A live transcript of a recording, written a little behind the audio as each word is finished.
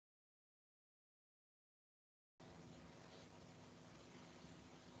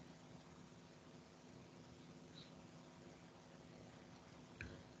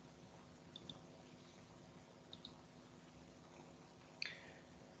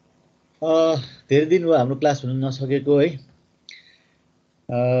धेरै दिन भयो हाम्रो क्लास हुन नसकेको है।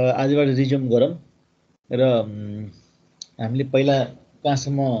 आजबाट रिज्युम गरौँ र हामीले पहिला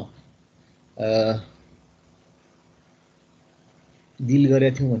कहाँसम्म डिल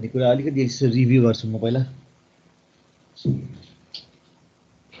गरेका थियौँ भन्ने कुरा अलिकति यसो रिभ्यू गर्छु म पहिला।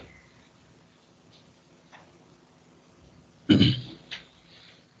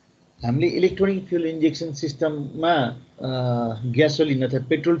 हामीले इलेक्ट्रोनिक फ्युल इन्जेक्सन सिस्टममा ग्यासोलिन अथवा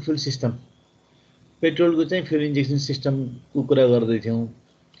पेट्रोल फ्युल सिस्टम, पेट्रोलको चाहिँ फ्युल इन्जेक्सन सिस्टमको कुरा गर्दै थियौँ,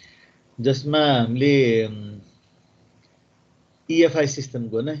 जसमा हामीले EFI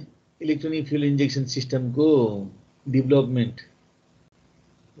सिस्टमको नै इलेक्ट्रोनिक फ्युल इन्जेक्सन सिस्टमको डेभलपमेन्टको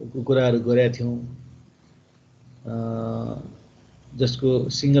कुराहरू गरेका थियौँ, जसको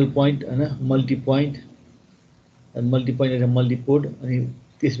सिंगल पोइन्ट हैन, मल्टी पोइन्ट र मल्टिपोड, अनि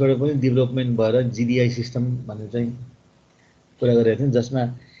त्यसबाट पनि डेभलपमेन्ट भएर GDI सिस्टम भन्ने चाहिँ कुरा गरेका थियौँ, जसमा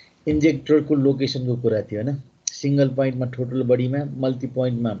इन्जेक्टरको लोकेसनको कुरा थियो हैन। सिंगल पोइन्टमा टोटल बडीमा, मल्टी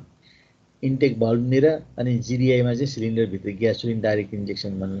पोइन्टमा इन्टेक भल्भनिर, अनि GDI मा चाहिँ सिलिन्डरभित्र ग्यासोलिन डाइरेक्ट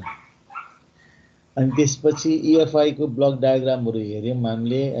इन्जेक्सन भन्नु। अनि त्यसपछि EFI को ब्लक डायग्रामहरू हेऱ्यौँ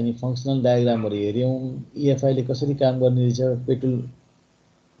हामीले, अनि फङ्सनल डायग्रामहरू हेऱ्यौँ। EFI ले कसरी काम गर्ने रहेछ, petrol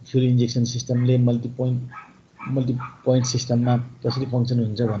fuel injection सिस्टमले multi point सिस्टममा कसरी फङ्सन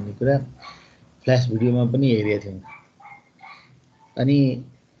हुन्छ भन्ने कुरा फ्ल्यास भिडियोमा पनि हेरेका थियौँ। अनि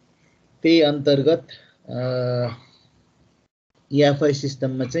त्यही अन्तर्गत EFI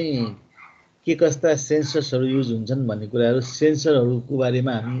सिस्टममा चाहिँ के कस्ता सेन्सर्सहरू युज हुन्छन् भन्ने कुराहरू, सेन्सरहरूको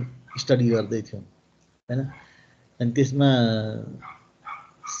बारेमा हामी स्टडी गर्दै थियौँ हैन। अनि त्यसमा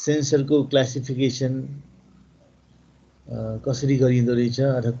सेन्सरको क्लासिफिकेसन कसरी गरिँदो रहेछ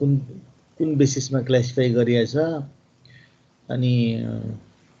अथवा कुन बेसिसमा क्लासिफाई गरिएको छ, अनि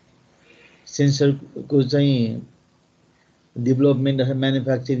सेन्सरको चाहिँ डेभलपमेन्ट अथवा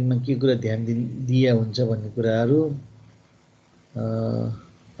म्यानुफ्याक्चरिङमा के कुरा ध्यान दिए हुन्छ भन्ने कुराहरू,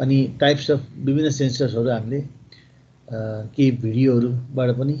 अनि टाइप्स अफ विभिन्न सेन्सर्सहरू हामीले केही भिडियोहरूबाट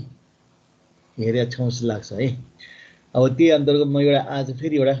पनि हेरेका छौँ जस्तो लाग्छ है। अब त्यही अन्तर्गत म आज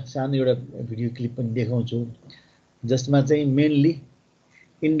फेरि एउटा सानो एउटा भिडियो क्लिप पनि देखाउँछु, जसमा चाहिँ मेनली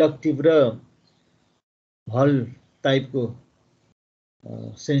इन्डक्टिभ र हल टाइपको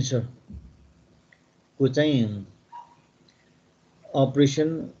सेन्सरको चाहिँ अपरेसन,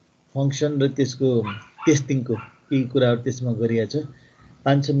 फङ्सन र त्यसको टेस्टिङको केही कुराहरू त्यसमा गरिएको छ।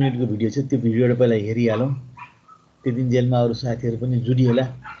 5-6 मिनटको भिडियो छ, त्यो भिडियोबाट पहिला हेरिहालौँ, त्यति जेलमा अरू साथीहरू पनि जुडिएला।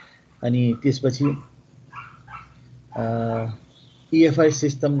 अनि त्यसपछि EFI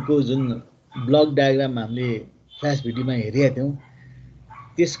सिस्टमको जुन ब्लक डायग्राम हामीले फ्ल्यास भिडियोमा हेरेका थियौँ,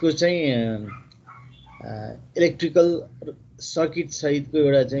 त्यसको चाहिँ इलेक्ट्रिकल सर्किट सहितको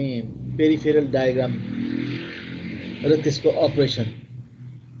एउटा चाहिँ पेरिफेरल डायग्राम र त्यसको अपरेसन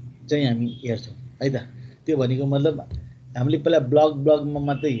चाहिँ हामी हेर्छौँ है त। त्यो भनेको मतलब हामीले पहिला ब्लकमा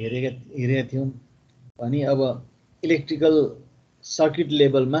मात्रै हेरेका थियौँ भने अब इलेक्ट्रिकल सर्किट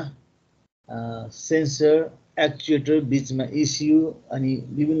लेभलमा सेन्सर, एक्चुएटर, बिचमा ECU, अनि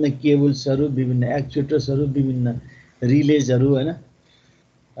विभिन्न केबल्सहरू, विभिन्न एक्चुएटर्सहरू, विभिन्न रिलेजहरू हैन,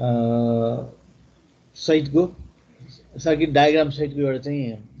 सहितको सर्किट डायग्राम सहितको एउटा चाहिँ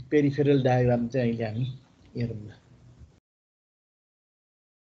पेरिफेरल डायग्राम चाहिँ अहिले हामी हेरौँ।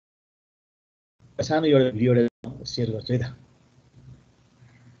 सानो एउटा भिडियो सेयर गर्छु है त।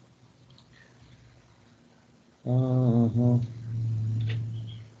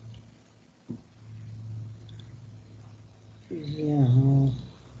 यहाँ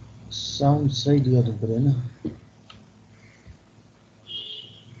साउन्ड सहित गर्नु पर्यो हैन।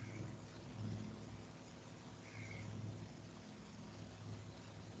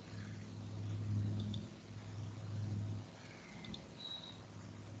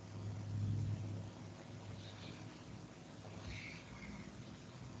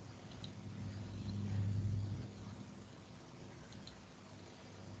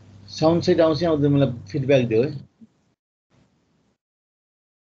 साउन्ड सहित आउँछ आउँदैन मलाई फिडब्याक दियो है।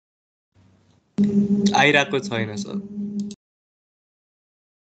 आइराको छैन सर।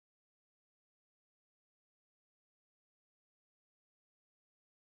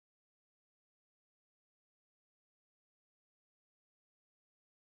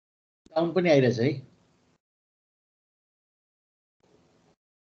 साउन्ड पनि आइरहेछ है।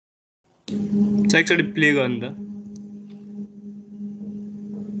 एकचोटि प्ले गर्नु त।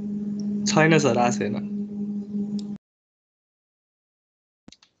 छैन सर, आएको छैन।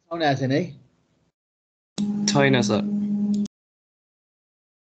 साउन्ड आएको छैन है? छैन सर।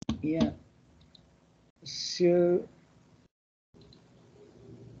 यहाँ सेयर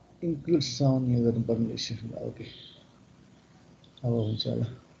इन्क्लुड साउन्ड यहाँ गर्नुपर्ने रहेछ। ओके, अब हुन्छ होला।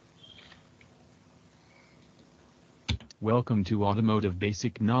 Welcome to Automotive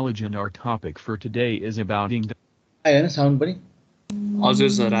Basic Knowledge, and our topic for today is about आयो हैन साउन्ड पनि हजुर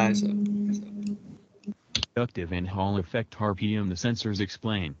सर आएछ inductive and Hall effect RPM, the sensors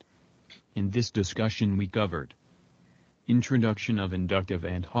explained. In this discussion we covered introduction of inductive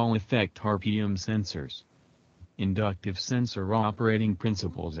and Hall effect RPM sensors, inductive sensor operating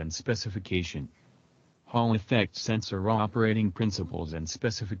principles and specification, Hall effect sensor operating principles and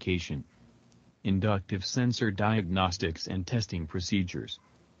specification, inductive sensor diagnostics and testing procedures,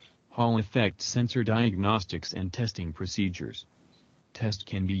 Hall effect sensor diagnostics and testing procedures. Test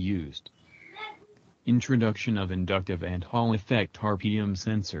can be used. Introduction of inductive and Hall effect RPM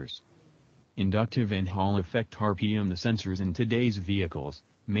sensors. Inductive and Hall effect RPM, the sensors in today's vehicles,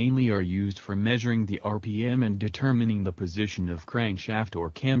 mainly are used for measuring the RPM and determining the position of crankshaft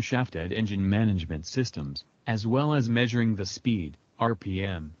or camshaft at engine management systems, as well as measuring the speed,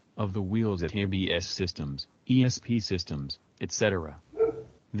 RPM, of the wheels at ABS systems, ESP systems, etc.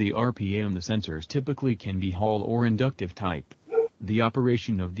 The RPM, the sensors typically can be Hall or inductive type. The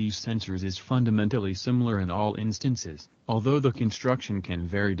operation of these sensors is fundamentally similar in all instances, although the construction can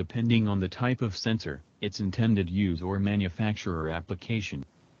vary depending on the type of sensor, its intended use or manufacturer application.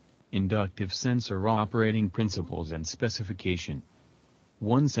 Inductive sensor operating principles and specification.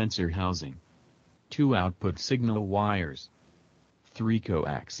 1 sensor housing. 2 output signal wires. 3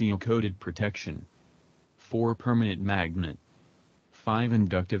 coaxial coated protection. 4 permanent magnet. 5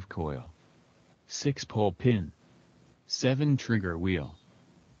 inductive coil. 6 pole pin. 7 trigger wheel.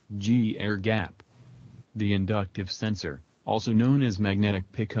 G air gap. The inductive sensor, also known as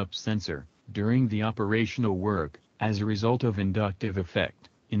magnetic pickup sensor, during the operational work, as a result of inductive effect,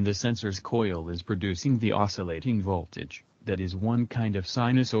 in the sensor's coil is producing the oscillating voltage, that is one kind of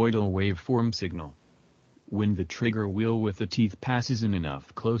sinusoidal waveform signal. When the trigger wheel with the teeth passes in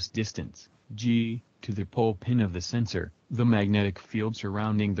enough close distance, G, to the pole pin of the sensor, the magnetic field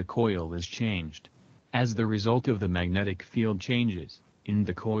surrounding the coil is changed. As the result of the magnetic field changes, in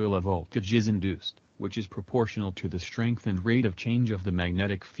the coil a voltage is induced, which is proportional to the strength and rate of change of the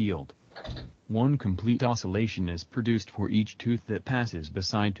magnetic field. One complete oscillation is produced for each tooth that passes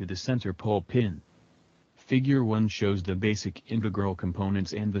beside to the sensor pole pin. Figure 1 shows the basic integral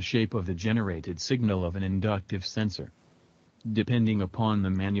components and the shape of the generated signal of an inductive sensor. Depending upon the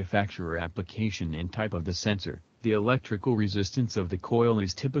manufacturer application and type of the sensor, the electrical resistance of the coil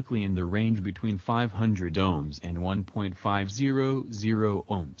is typically in the range between 500 ohms and 1.500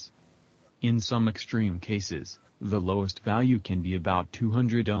 ohms. In some extreme cases, the lowest value can be about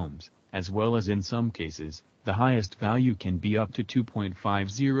 200 ohms, as well as in some cases, the highest value can be up to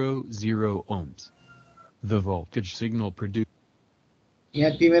 2.500 ohms. The voltage signal produced.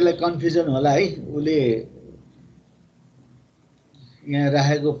 यहाँ तिमीलाई confusion होला है उले यहाँ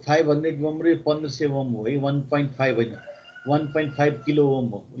राखेको 500 ओम र 1500 ओम हो है 1.5 होइन 1.5 किलो ओम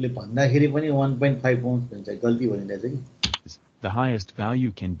हो उले भन्दाखेरि पनि 1.5 ओम भन्छ गल्ती भनिरहेछ कि The highest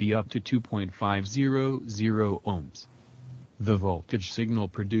value can be up to 2.500 ohms. The voltage signal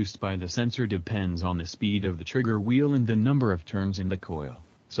produced by the sensor depends on the speed of the trigger wheel and the number of turns in the coil,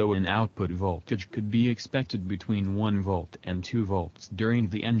 so an output voltage could be expected between 1 volt and 2 volts during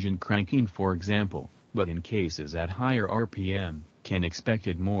the engine cranking, for example, but in cases at higher RPM, can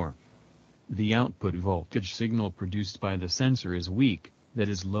expected more. The output voltage signal produced by the sensor is weak, that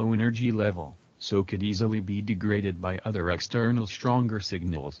is low energy level, so could easily be degraded by other external stronger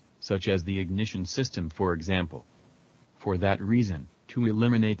signals, such as the ignition system, for example. For that reason, to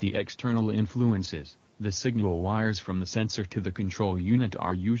eliminate the external influences, the signal wires from the sensor to the control unit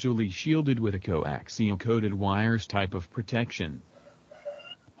are usually shielded with a coaxial coated wires type of protection.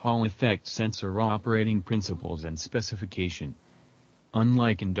 Hall effect sensor operating principles and specification.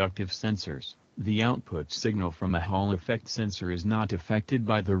 Unlike inductive sensors, the output signal from a Hall effect sensor is not affected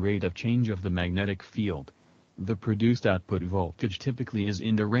by the rate of change of the magnetic field. The produced output voltage typically is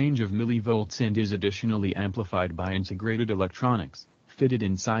in the range of millivolts and is additionally amplified by integrated electronics, fitted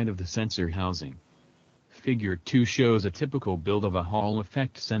inside of the sensor housing. Figure 2 shows a typical build of a Hall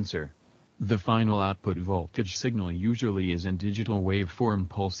effect sensor. The final output voltage signal usually is in digital waveform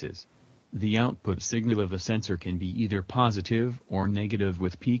pulses. The output signal of a sensor can be either positive or negative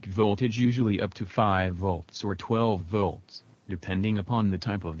with peak voltage usually up to 5 volts or 12 volts, depending upon the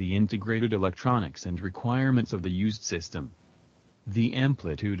type of the integrated electronics and requirements of the used system. The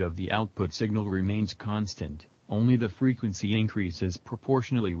amplitude of the output signal remains constant, only the frequency increases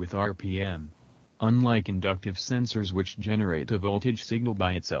proportionally with RPM. Unlike inductive sensors which generate a voltage signal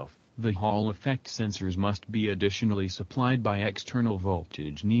by itself, the Hall effect sensors must be additionally supplied by external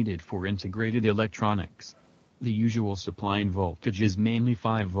voltage needed for integrated electronics. The usual supplying voltage is mainly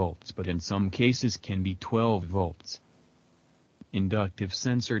 5 volts, but in some cases can be 12 volts. Inductive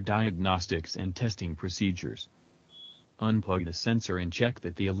sensor diagnostics and testing procedures. Unplug the sensor and check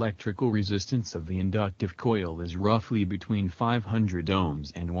that the electrical resistance of the inductive coil is roughly between 500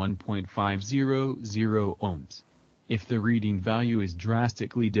 ohms and 1.500 ohms. If the reading value is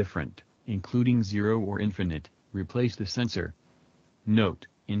drastically different, including 0 or infinite, replace the sensor. Note,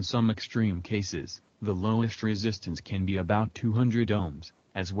 in some extreme cases, the lowest resistance can be about 200 ohms,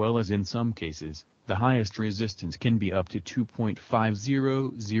 as well as in some cases, the highest resistance can be up to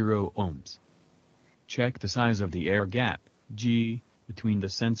 2.500 ohms. Check the size of the air gap, G, between the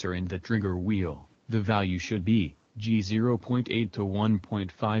sensor and the trigger wheel. The value should be G 0.8 to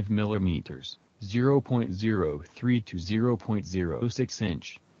 1.5 millimeters, 0.03 to 0.06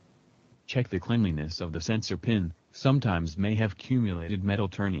 inch. Check the cleanliness of the sensor pin, sometimes may have accumulated metal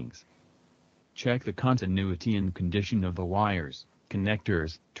turnings. Check the continuity and condition of the wires,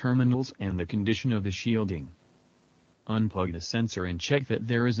 connectors, terminals and the condition of the shielding. Unplug the sensor and check that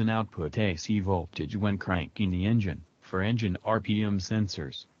there is an output AC voltage when cranking the engine, for engine RPM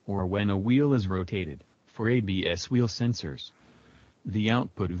sensors, or when a wheel is rotated, for ABS wheel sensors. The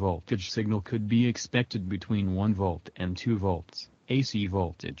output voltage signal could be expected between 1 volt and 2 volts, AC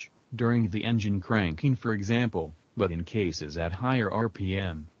voltage, during the engine cranking for example, but in cases at higher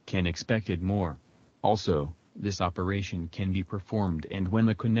RPM, can expected more. Also, this operation can be performed and when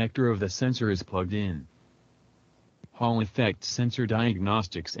the connector of the sensor is plugged in. Hall effect sensor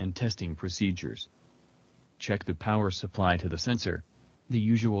diagnostics and testing procedures. Check the power supply to the sensor. The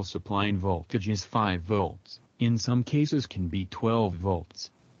usual supply voltage is 5 volts, in some cases can be 12 volts.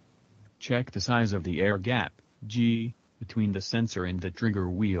 Check the size of the air gap, G, between the sensor and the trigger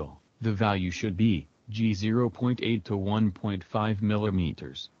wheel. The value should be G 0.8 to 1.5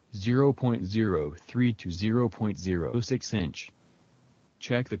 millimeters, 0.03 to 0.06 inch.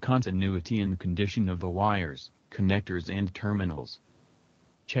 Check the continuity and condition of the wires, connectors and terminals.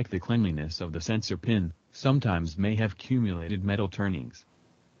 Check the cleanliness of the sensor pin, sometimes may have accumulated metal turnings.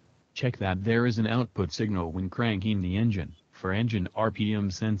 Check that there is an output signal when cranking the engine, for engine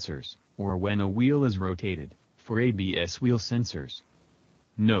RPM sensors, or when a wheel is rotated, for ABS wheel sensors.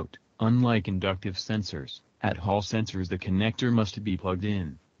 Note, unlike inductive sensors, at Hall sensors the connector must be plugged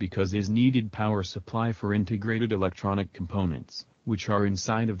in, because is needed power supply for integrated electronic components, which are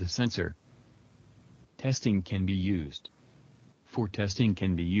inside of the sensor. Testing can be used. For testing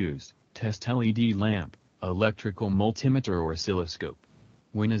can be used, test LED lamp, electrical multimeter or oscilloscope.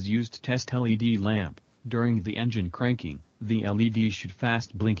 When is used test LED lamp, during the engine cranking, the LED should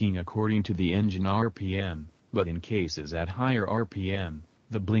fast blinking according to the engine RPM, but in cases at higher RPM,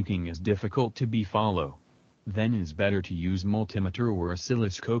 the blinking is difficult to be follow. Then is better to use multimeter or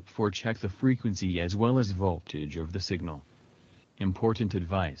oscilloscope for check the frequency as well as voltage of the signal. Important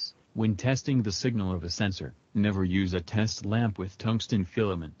advice, when testing the signal of a sensor, never use a test lamp with tungsten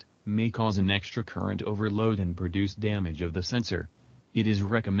filament, may cause an extra current overload and produce damage of the sensor. It is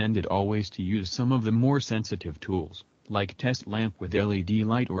recommended always to use some of the more sensitive tools, like test lamp with LED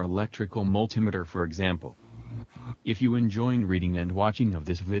light or electrical multimeter for example. If you enjoyed reading and watching of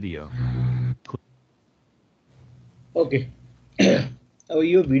this video. Okay. अब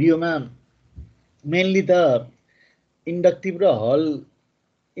यो भिडियोमा mainly त inductive र हल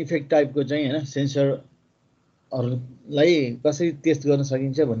effect टाइपको चाहिँ हैन सेन्सरहरुलाई कसरी test गर्न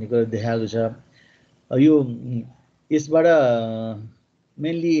सकिन्छ भन्ने कुरा देखाएको छ। यो यसबाट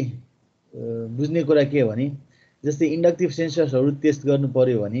मेनली बुझ्ने कुरा के भने जस्तै इन्डक्टिभ सेन्सर्सहरु टेस्ट गर्नु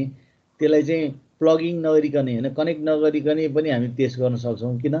पर्यो भने त्यसलाई चाहिँ प्लगिङ नगरिकनै हैन कनेक्ट नगरिकनै पनि हामी टेस्ट गर्न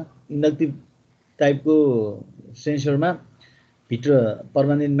सक्छौं। किन इन्डक्टिभ टाइपको सेन्सरमा भित्र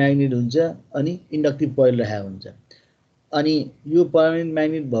पर्मानेन्ट म्याग्नेट हुन्छ अनि इन्डक्टिभ कोइल राखेको हुन्छ। अनि यो पर्मानेन्ट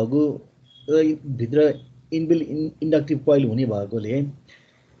म्याग्नेट भएको भित्र इनबिल्ट इन्डक्टिभ कोइल हुने भएकोले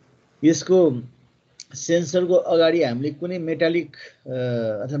यसको सेन्सरको अगाडि हामीले कुनै मेटालिक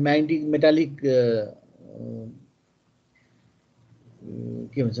अथवा मेटालिक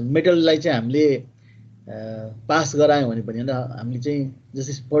के भन्छ मेटललाई चाहिँ हामीले पास गरायौं भने पनि हैन हामीले चाहिँ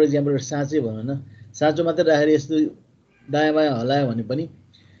जस्तै फर एक्जाम्पल साँचे भनौं न साँचो मात्र राखेर यस्तो दायाँ बायाँ हलायो भने पनि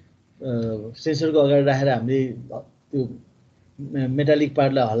सेन्सरको अगाडि राखेर हामीले त्यो मेटालिक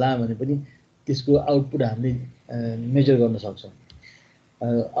पार्टलाई हलायो भने पनि त्यसको आउटपुट हामीले मेजर गर्न सक्छौं।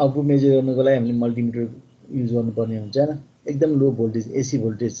 आउटपुट मेजर गर्नको लागि हामीले मल्टिमिटर युज गर्नुपर्ने हुन्छ हैन। एकदम लो भोल्टेज एसी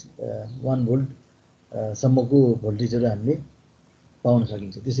भोल्टेज 1 भोल्ट सम्मको भोल्टेजहरु हामीले पाउन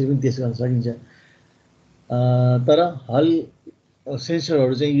सकिन्छ। त्यसरी पनि टेस्ट गर्न सकिन्छ। तर हल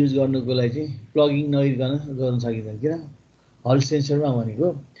सेन्सरहरु चाहिँ युज गर्नको लागि चाहिँ प्लगिङ नगरिकन गर्न सकिन्छ। किन हल सेन्सरमा भनेको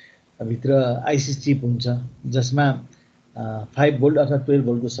भित्र आईसी चिप हुन्छ जसमा 5 भोल्ट अथवा 12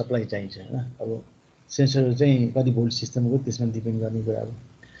 भोल्टको सप्लाई चाहिन्छ हैन। अब सेन्सरहरू चाहिँ कति भोल्ट सिस्टमको त्यसमा डिपेन्ड गर्ने कुरा हो।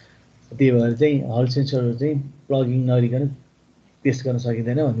 त्यही भएर चाहिँ हल सेन्सरहरू चाहिँ प्लगिङ नगरिकन टेस्ट गर्न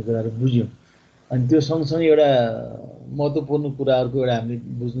सकिँदैन भन्ने कुराहरू बुझ्यौँ। अनि त्यो सँगसँगै एउटा महत्त्वपूर्ण कुराहरूको एउटा हामीले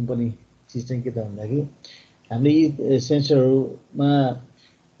बुझ्नुपर्ने चिज चाहिँ के त भन्दाखेरि हामीले यी सेन्सरहरूमा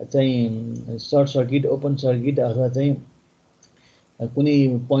चाहिँ सर्ट सर्किट, ओपन सर्किट अथवा चाहिँ कुनै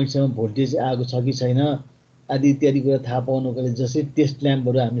पोइन्टसम्म भोल्टेज आएको छ कि छैन आदि इत्यादि कुरा थाहा पाउनको लागि जसरी टेस्ट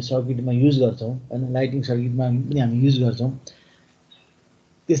ल्याम्पहरू हामी सर्किटमा युज गर्छौँ हैन, लाइटिङ सर्किटमा पनि हामी युज गर्छौँ,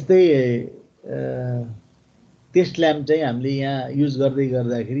 त्यस्तै टेस्ट ल्याम्प चाहिँ हामीले यहाँ युज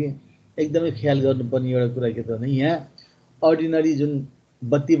गर्दाखेरि एकदमै ख्याल गर्नुपर्ने एउटा कुरा के त भने यहाँ अर्डिनरी जुन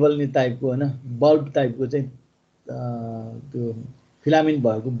बत्ती बल्ने टाइपको हैन बल्ब टाइपको चाहिँ त्यो फिलामेन्ट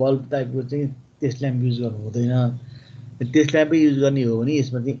भएको बल्ब टाइपको चाहिँ टेस्ट ल्याम्प युज गर्नु हुँदैन। टेस्ट ल्याम्पै युज गर्ने हो भने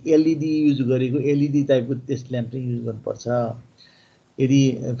यसमा चाहिँ एलइडी युज गरेको एलइडी टाइपको टेस्ट ल्याम्प चाहिँ युज गर्नुपर्छ। यदि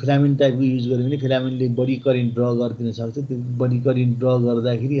फिलामेन्ट टाइपको युज गर्यो भने फिलामेन्टले बढी करेन्ट ड्र गरिदिन सक्छ। त्यो बढी करेन्ट ड्र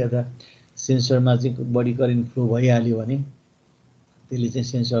गर्दाखेरि अथवा सेन्सरमा चाहिँ बढी करेन्ट फ्लो भइहाल्यो भने त्यसले चाहिँ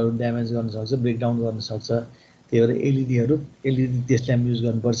सेन्सरहरू ड्यामेज गर्न सक्छ, ब्रेकडाउन गर्न सक्छ। त्यही भएर एलइडी टेस्ट ल्याम्प युज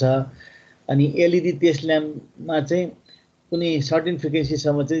गर्नुपर्छ। अनि एलइडी टेस्ट ल्याम्पमा चाहिँ कुनै सर्टेन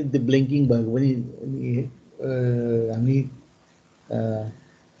फ्रिक्वेन्सीसम्म चाहिँ त्यो ब्लिङ्किङ भएको पनि हामी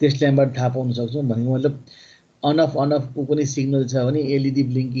टेस्ट ल्याम्पबाट थाहा पाउन सक्छौँ। भनेको मतलब अन अफको कुनै सिग्नल छ भने एलइडी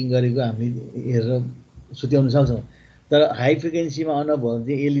ब्लिङ्किङ गरेको हामीले हेरेर छुट्याउन सक्छौँ। तर हाई फ्रिक्वेन्सीमा अन अफ भयो भने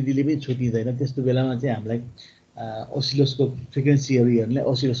चाहिँ एलइडीले पनि छुटिँदैन। त्यस्तो बेलामा चाहिँ हामीलाई ओसिलोस्कोप फ्रिक्वेन्सीहरू हेर्नलाई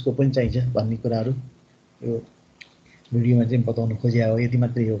ओसिलोस्कोप पनि चाहिन्छ भन्ने कुराहरू यो भिडियोमा चाहिँ बताउन खोजेको हो। यति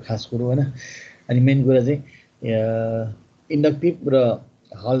मात्रै हो खास कुरो होइन। अनि मेन कुरा चाहिँ इन्डक्टिभ र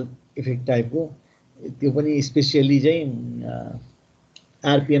हल इफेक्ट टाइपको त्यो पनि स्पेसियली चाहिँ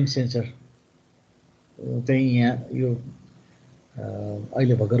आरपिएम सेन्सर चाहिँ यहाँ यो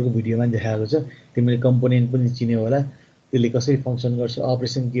अहिले भर्खरको भिडियोमा देखाएको छ। तिमीले कम्पोनेन्ट पनि चिन्यौ होला, त्यसले कसरी फङ्सन गर्छ,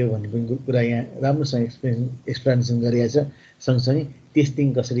 अपरेसन के हो भन्ने पनि कुरा यहाँ राम्रोसँग एक्सप्लेनेसन गरिएको छ। सँगसँगै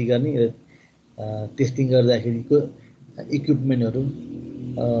टेस्टिङ कसरी गर्ने र टेस्टिङ गर्दाखेरिको इक्विपमेन्टहरू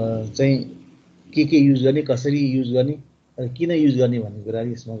चाहिँ के युज गर्ने, कसरी युज गर्ने र किन युज गर्ने भन्ने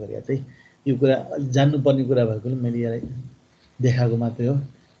कुराहरू यसमा गरेको चाहिँ यो कुरा जान्नुपर्ने कुरा भएकोले मैले यसलाई देखाएको मात्रै हो।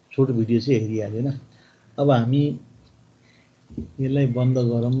 छोटो भिडियो चाहिँ हेरिहालेन। अब हामी यसलाई बन्द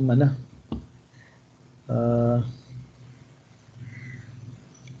गरौँ हैन।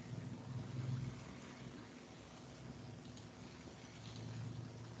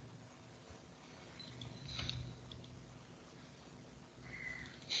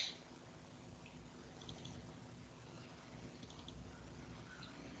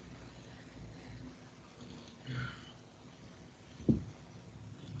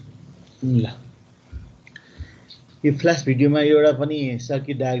 ल यो फ्ल्यास भिडियोमा एउटा पनि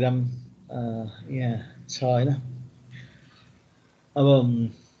सर्किट डायग्राम यहाँ छ हैन। अब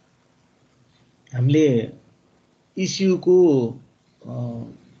हामीले ECU को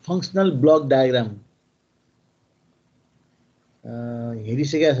फङ्सनल ब्लक डायग्राम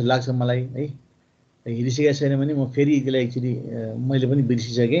हेरिसकेको जस्तो लाग्छ मलाई है। हेरिसकेको छैन भने म फेरि त्यसलाई एक्चुअली मैले पनि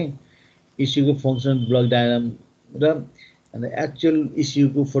बिर्सिसकेँ। ECU को फङ्सनल ब्लक डायग्राम र एक्चुअल ECU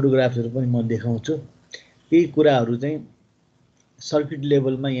को फोटोग्राफहरू पनि म देखाउँछु। यही कुराहरू चाहिँ सर्किट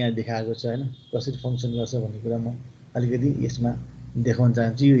लेभलमा यहाँ देखाएको छ हैन, कसरी फङ्सन गर्छ भन्ने कुरा म अलिकति यसमा देखाउन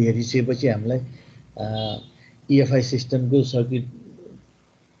चाहन्छु। यो हेरिसकेपछि हामीलाई EFI सिस्टमको सर्किट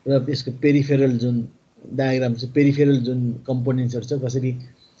र यसको पेरिफेरल जुन डायग्राम छ, पेरिफेरल जुन कम्पोनेन्ट्सहरू छ कसरी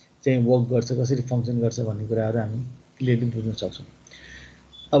चाहिँ वर्क गर्छ, कसरी फङ्सन गर्छ भन्ने कुराहरू हामी क्लियरली बुझ्न सक्छौँ।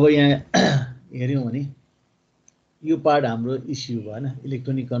 अब यहाँ हेर्यौँ भने यो पार्ट हाम्रो ECU भयो हैन,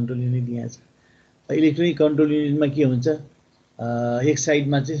 इलेक्ट्रोनिक कन्ट्रोल युनिट यहाँ छ। इलेक्ट्रोनिक कन्ट्रोल युनिटमा के हुन्छ, एक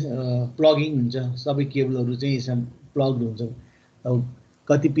साइडमा चाहिँ प्लगिङ हुन्छ, सबै केबलहरू चाहिँ यसमा प्लग्ड हुन्छ। अब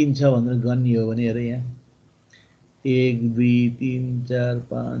कति पिन छ भनेर गन्ने हो भने हेर यहाँ 1 2 3 4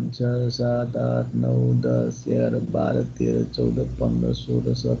 5 6 7 8 9 10 11 12 13 14 15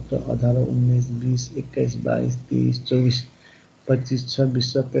 16 17 18 19 20 21 22 23 24 25 26 27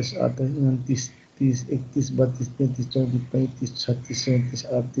 28 29 30 31 32 33 34 35 36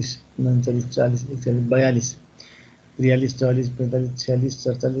 37 38 39 40 41 42 43 44 45 46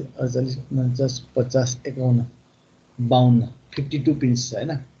 47 48 49 50 51 52 52 पिन्स छ हैन।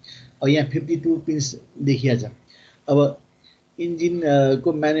 अब यहाँ 52 पिन्स देखिया छ। अब इन्जिन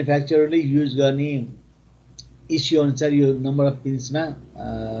को म्यानुफ्याक्चररले युज गर्ने ECU अनुसार यो नम्बर अफ पिन्समा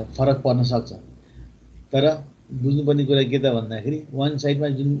फरक पर्न सक्छ। तर बुझ्नुपर्ने कुरा के त भन्दाखेरि वान साइडमा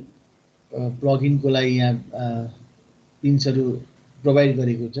जुन प्लगइनको लागि यहाँ पिन्सहरू प्रोभाइड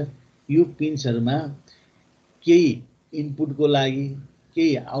गरेको छ, यो पिन्सहरूमा केही इनपुटको लागि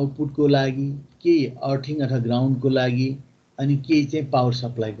केही आउटपुटको लागि, केही अर्थिङ अथवा ग्राउन्डको लागि, अनि केही चाहिँ पावर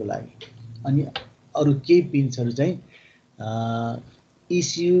सप्लाईको लागि, अनि अरु केही पिन्सहरु चाहिँ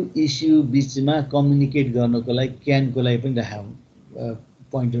ECU बीचमा कम्युनिकेट गर्नको लागि क्यानको लागि पनि राखेको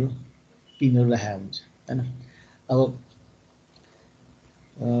पोइन्टहरु पिनहरु राखेको हुन्छ हैन। अब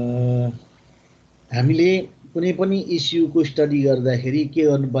हामीले कुनै पनि ECU को स्टडी गर्दाखेरि के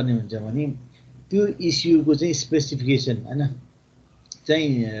गर्नुपर्ने हुन्छ भने त्यो ECU को चाहिँ स्पेसिफिकेसन हैन चाहिँ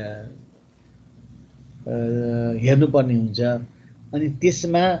हेर्नुपर्ने हुन्छ। अनि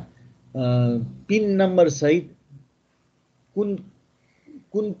त्यसमा पिन नम्बर सहित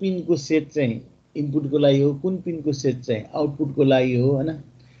कुन पिनको सेट चाहिँ इनपुटको लागि हो, कुन पिनको सेट चाहिँ आउटपुटको लागि हो हैन।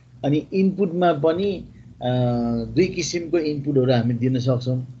 अनि इनपुटमा पनि दुई किसिमको इनपुटहरु हामी दिन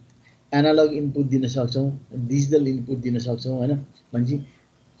सक्छौं। एनालग इनपुट दिन सक्छौं, डिजिटल इनपुट दिन सक्छौं हैन। भनेपछि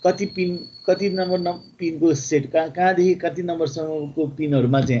कति नम्बर पिनको सेट कहाँदेखि कति नम्बरसम्मको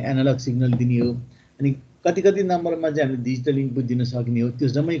पिनहरुमा चाहिँ एनालग सिग्नल दिने हो, अनि कति नम्बरमा चाहिँ हामीले डिजिटल इनपुट दिन सक्ने हो, त्यो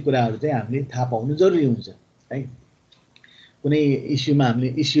जम्मै कुराहरु चाहिँ हामीले थाहा पाउनु जरुरी हुन्छ है। कुनै इस्युमा हामीले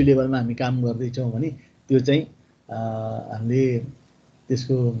इस्यु लेभलमा हामी काम गर्दै छौं भने त्यो चाहिँ हामीले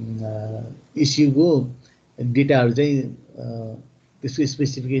त्यसको इस्यु को डेटाहरु चाहिँ त्यसको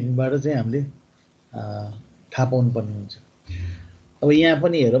स्पेसिफिकेसनबाट चाहिँ हामीले थाहा पाउनु पर्ने हुन्छ। अब यहाँ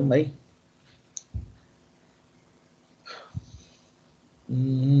पनि हेरौं है।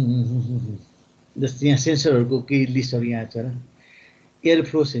 जस्तै यहाँ सेन्सरहरुको केही लिस्टहरु यहाँ छ र। एयर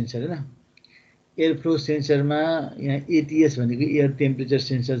फ्लो सेन्सर हैन। एयर फ्लो सेन्सरमा यहाँ ATS भनेको एयर टेम्परेचर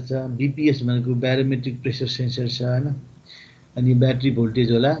सेन्सर छ, BPS भनेको ब्यारोमेट्रिक प्रेसर सेन्सर छ हैन। अनि ब्याट्री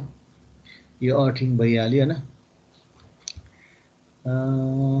भोल्टेज होला, यो अर्थिङ भइहाल्यो हैन।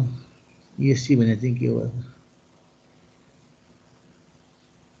 ESC भने चाहिँ के हो?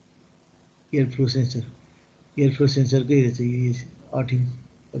 Air flow sensor. Air flow सेन्सरकै रहेछ यो अर्थिङ।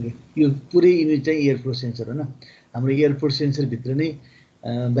 ओके, यो पुरै युनिट चाहिँ एयर फ्लो सेन्सर हैन। हाम्रो एयर फ्लो सेन्सर भित्र नै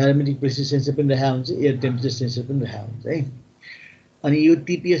ब्यारोमेट्रिक प्रेसर सेन्सर पनि राखेको हुन्छ, एयर टेम्परेचर सेन्सर पनि राखेको हुन्छ है। अनि यो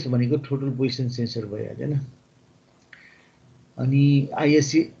TPS भनेको टोटल पोजिसन सेन्सर भइहाल्यो हैन। अनि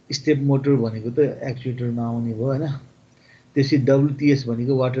ISC स्टेप मोटर भनेको त एक्चुएटरमा आउने भयो हैन। त्यसै WTS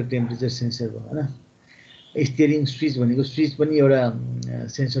भनेको वाटर टेम्परेचर सेन्सर भयो हैन। स्टियरिङ स्विच भनेको स्विच पनि एउटा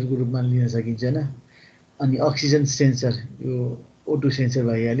सेन्सरको रूपमा लिन सकिन्छ हैन। अनि अक्सिजन सेन्सर यो O2 सेन्सर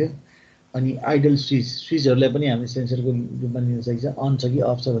भइहाल्यो। अनि आइडल स्विचहरुलाई पनि हामी सेन्सरको रूपमा लिन सकिन्छ, अन छ कि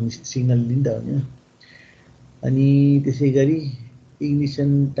अफ छ भन्ने सिग्नल दिन्छ हैन। अनि त्यसैगरी इग्निसन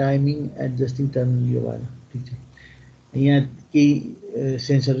टाइमिङ एडजस्टिङ टर्मिनल यो भयो, ठीक छ। यहाँ केही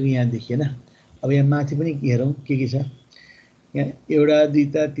सेन्सरहरु यहाँ देखिएन। अब यहाँ माथि पनि हेरौं के छ। यहाँ एउटा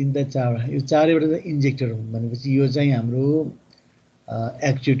दुईटा तीनटा चारवटा, यो चारैवटा चाहिँ इन्जेक्टर हुन् भनेपछि यो चाहिँ हाम्रो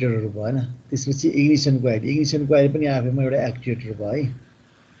एक्चुएटरहरु भयो हैन। त्यसपछि इग्निसन कोइल पनि आफैमा एउटा एक्चुएटर भयो है।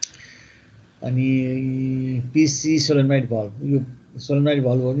 अनि PC सोलेनोइड भल्भ, यो सोलेनोइड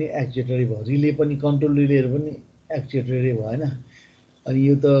भल्भ पनि एक्चुएटरै भयो। रिले पनि कन्ट्रोल रिलेहरु पनि एक्चुएटरै भयो हैन। अनि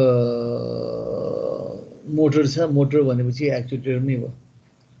यो त मोटर छ, मोटर भनेपछि एक्चुएटर नै भयो।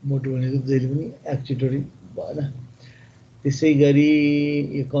 मोटर भनेको जहिले पनि एक्चुएटरै भयो हैन। त्यसैगरी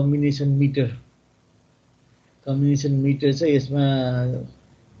यो कम्बिनेसन मिटर छ। यसमा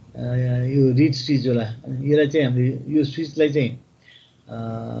यो रिड स्विच होला। यसलाई चाहिँ हामीले यो स्विचलाई चाहिँ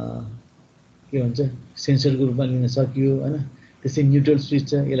के भन्छ सेन्सरको रूपमा लिन सकियो हैन। त्यसै न्यूट्रल स्विच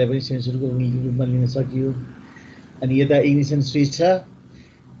छ, यसलाई पनि सेन्सरको रूपमा लिन सकियो। अनि यता इग्निसन स्विच छ,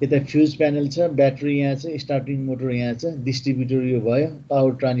 यता फ्यूज प्यानल छ, ब्याट्री यहाँ छ, स्टार्टिङ मोटर यहाँ छ, डिस्ट्रिब्युटर यो भयो,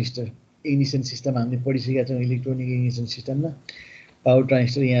 पावर ट्रान्जिस्टर। इग्निसन सिस्टम हामीले पढिसकेका छौं इलेक्ट्रोनिक इग्निसन सिस्टममा। पावर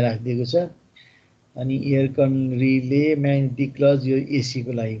ट्रान्जिस्टर यहाँ राखिदिएको छ। अनि air colonel relay, magnetic clutch यो AC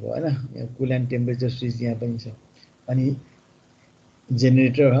को लागि भयो हैन। यहाँ कुल्यान्ट टेम्परेचर स्विच यहाँ पनि छ। अनि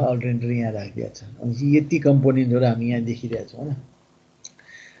जेनेरेटर र अल्टरनेटर यहाँ राखिदिएको छ। अनि यति कम्पोनेन्टहरु हामी यहाँ देखिरहेका छौं हैन।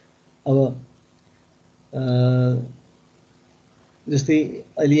 अब जस्तै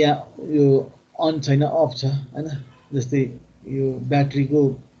अहिले यो अन छैन, अफ छ हैन। जस्तै यो ब्याट्रीको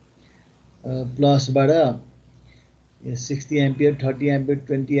प्लसबाट 60 एम्पियर, 30 एम्पियर,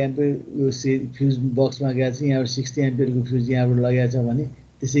 20 एम्पियर यो फ्यूज बक्समा गएको छ। यहाँ 60 एम्पियरको फ्यूज यहाँबाट लगाएको छ भने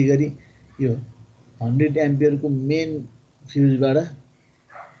त्यसैगरी यो 100 एम्पियरको मेन फ्यूजबाट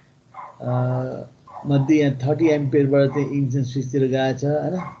मध्ये यहाँ 30 एम्पियरबाट चाहिँ इग्निसन स्विचतिर गएको छ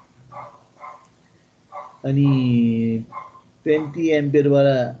हैन। अनि 20 एम्पियरबाट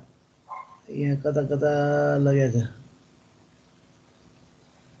यहाँ कता लगाएको छ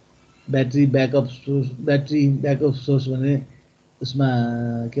ब्याट्री ब्याकअप सोर्स भने उसमा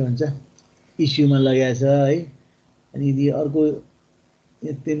के भन्छ इस्युमा लगाएको छ है। अनि यदि अर्को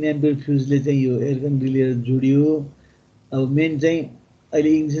 10 एम्पियर फ्यूजले चाहिँ यो एयर कर्नल रिले जोडियो। अब मेन चाहिँ अहिले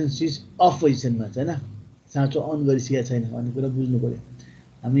इग्निसन स्विच अफ पोजिसनमा छ हैन, साँचो अन गरिसकेको छैन भन्ने कुरा बुझ्नु पर्यो।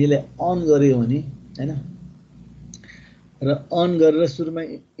 हामी यसलाई अन गर्यो भने हैन, र अन गरेर सुरुमा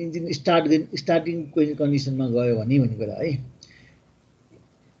इन्जिन स्टार्टिङ कन्डिसनमा गयो भने कुरा है।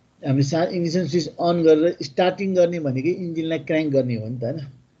 हामी इग्निसन स्विच अन गरेर स्टार्टिङ गर्ने भनेकै इन्जिनलाई क्र्याङ्क गर्ने हो नि त हैन।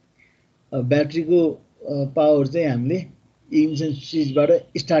 अब ब्याट्रीको पावर चाहिँ हामीले इग्निसन स्विचबाट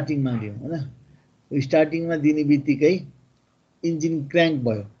स्टार्टिङमा दियौँ हैन। स्टार्टिङमा दिने बित्तिकै इन्जिन क्र्याङ्क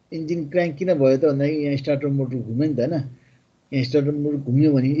भयो। इन्जिन क्र्याङ्क किन भयो त भन्दाखेरि यहाँ स्टार्टर मोटर घुम्यो नि त हैन। यहाँ स्टार्टर मोटर घुम्यो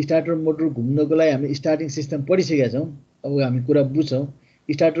भने स्टार्टर मोटर घुम्नको लागि हामीले स्टार्टिङ सिस्टम पढिसकेका छौँ। अब हामी कुरा बुझ्छौँ।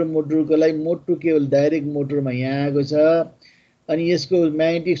 स्टार्टर मोटरको लागि मोटर केबल डाइरेक्ट मोटरमा यहाँ आएको छ, अनि यसको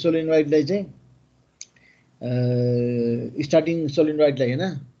म्याग्नेटिक सोलिनोइडलाई चाहिँ स्टार्टिङ सोलिनोइडलाई हैन,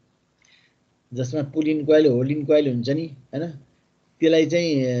 जसमा पुलिङ कोइल होल्डिङ कोइल हुन्छ नि हैन, त्यसलाई चाहिँ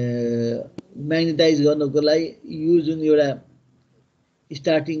म्याग्नेटाइज गर्नको लागि यो जुन एउटा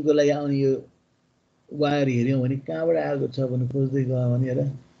स्टार्टिङको लागि आउने यो वायर हेर्यौँ भने कहाँबाट आएको छ भने खोज्दै गयो भने हेर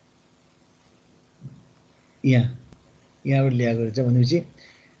यहाँबाट ल्याएको रहेछ भनेपछि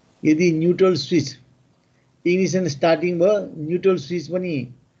यदि न्युट्रल स्विच इग्निसन स्टार्टिङ भयो, न्युट्रल स्विच पनि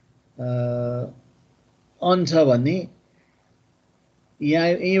अन छ भने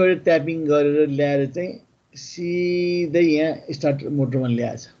यहीँबाट ट्यापिङ गरेर ल्याएर चाहिँ सिधै यहाँ स्टार्टर मोटरमा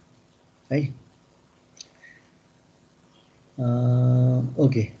ल्याएछ है।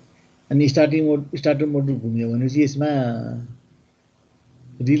 ओके, अनि स्टार्टर मोटर घुम्यो भनेपछि यसमा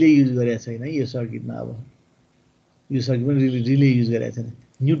रिले युज गरेको छैन यो सर्किटमा। अब यो सर्किटमा रिले युज गरेको छैन।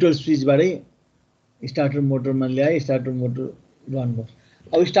 न्युट्रल स्विचबाटै स्टार्टर मोटरमा ल्याए, स्टार्टर मोटर रन भयो।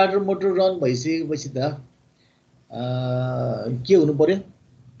 अब स्टार्टर मोटर रन भइसकेपछि त के हुनु पर्यो,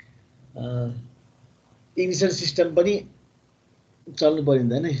 इग्निसन सिस्टम पनि चल्नु पर्यो नि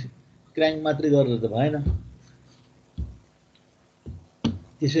त हैन। क्र्याङ्क मात्रै गरेर त भएन।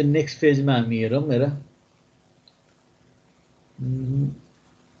 त्यसो नेक्स्ट फेजमा हामी हेरौँ। हेर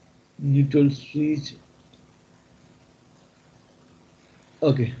न्युट्रल स्विच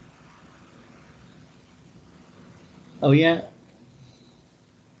ओके। अब यहाँ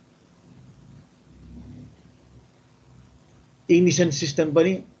इग्निसन सिस्टम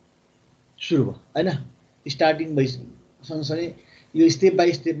पनि सुरु भयो हैन। स्टार्टिङ भइ सँगसँगै यो स्टेप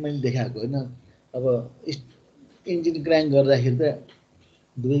बाई स्टेप मैले देखाएको हैन। अब इन्जिन क्र्याङ्क गर्दाखेरि त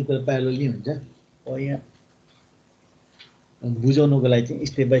दुवैको प्यारलली हुन्छ। अब यहाँ बुझाउनुको लागि चाहिँ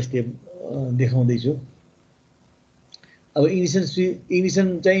स्टेप बाई स्टेप देखाउँदैछु। अब इग्निसन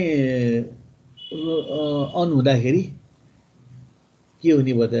चाहिँ अन हुँदाखेरि के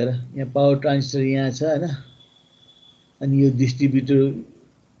हुने भयो त हेर, यहाँ पावर ट्रान्सफर यहाँ छ हैन, अनि यो डिस्ट्रिब्युटर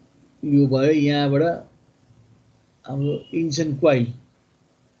यो भयो। यहाँबाट हाम्रो इग्निसन कोइल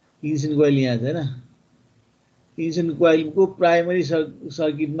यहाँ छ हैन। इग्निसन कोइलको प्राइमरी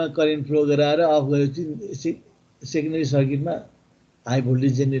सर्किटमा करेन्ट फ्लो गराएर अफ गरेपछि सेकेन्डरी सर्किटमा हाई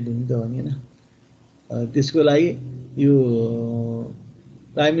भोल्टेज जेनेरेट हुने त हो नि हैन। त्यसको लागि यो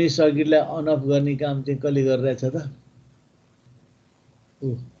प्राइमरी सर्किटलाई अन अफ गर्ने काम चाहिँ कसले गरिरहेछ त,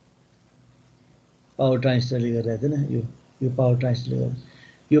 पावर ट्रान्जिस्टरले गरिरहेछ हैन। यो पावर ट्रान्जिस्टरले गर्छ।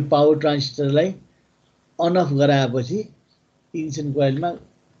 यो पावर ट्रान्जिस्टरलाई अन अफ गराएपछि इग्निसन कोइलमा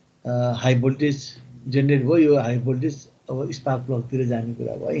हाई भोल्टेज जेनेरेट भयो। यो हाई भोल्टेज अब स्पार्क प्लगतिर जाने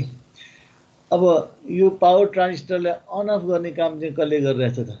कुरा भयो है। अब यो पावर ट्रान्जिस्टरलाई अन अफ गर्ने काम चाहिँ कसले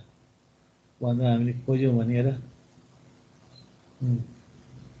गरिरहेछ त भनेर हामीले खोज्यौँ भने हेर,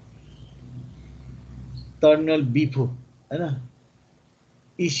 टर्मिनल B4 हैन।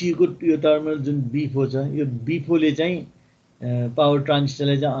 ECU को यो टर्मिनल जुन B4 छ, यो B4 ले चाहिँ पावर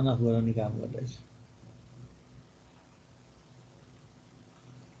ट्रान्जिस्टरलाई चाहिँ अन अफ गराउने काम गर्दैछ।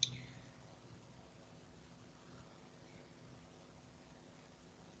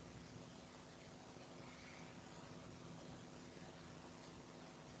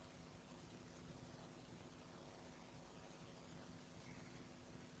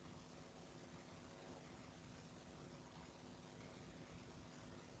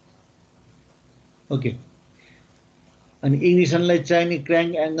 ओके, अनि इग्निसनलाई चाहिने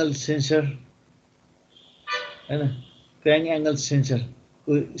क्र्याङ्क एङ्गल सेन्सर हैन। क्र्याङ्क एङ्गल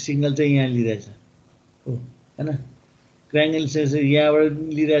सेन्सरको सिग्नल चाहिँ यहाँ लिइरहेछ हो हैन। क्र्याङ्क एङ्गल सेन्सर यहाँबाट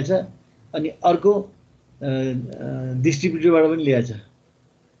लिइरहेछ, अनि अर्को डिस्ट्रिब्युटरबाट पनि लिइरहेछ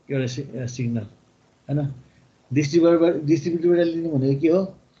एउटा सिग्नल हैन। डिस्ट्रिब्युटरबाट लिनु भनेको के हो,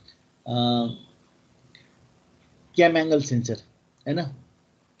 क्याम एङ्गल सेन्सर हैन।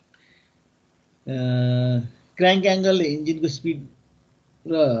 क्र्याङ्क एङ्गलले इन्जिनको स्पिड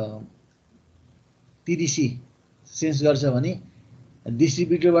र TDC सेन्स गर्छ भने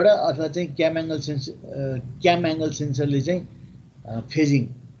डिस्ट्रिब्युटरबाट अथवा चाहिँ क्याम एङ्गल सेन्सरले चाहिँ फेजिङ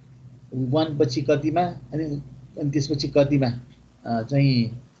 1 पछि कतिमा अनि त्यसपछि कतिमा चाहिँ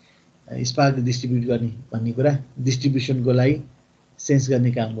स्पार्क डिस्ट्रिब्युट गर्ने भन्ने कुरा डिस्ट्रिब्युसनको लागि सेन्स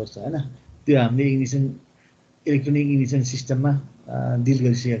गर्ने काम गर्छ हैन। त्यो हामीले इग्निसन इलेक्ट्रोनिक इग्निसन सिस्टममा डिल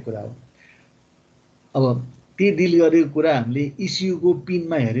गरिसकेको कुरा हो। अब त्यो डिल गरेको कुरा हामीले ECU को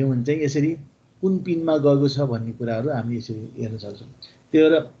पिनमा हेर्यौँ भने चाहिँ यसरी कुन पिनमा गएको छ भन्ने कुराहरू हामीले यसरी हेर्न सक्छौँ। त्यही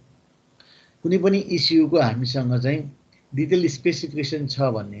भएर कुनै पनि ECU को हामीसँग चाहिँ डिटेल स्पेसिफिकेसन छ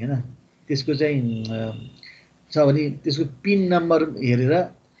भन्ने हैन, त्यसको चाहिँ छ भने त्यसको पिन नम्बर हेरेर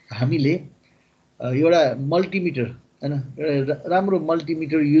हामीले एउटा मल्टिमिटर हैन, एउटा राम्रो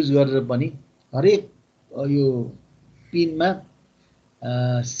मल्टिमिटर युज गरेर पनि हरेक यो पिनमा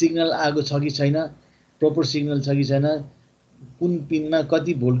सिग्नल आएको छ कि छैन, प्रोपर सिग्नल छ कि छैन, कुन पिनमा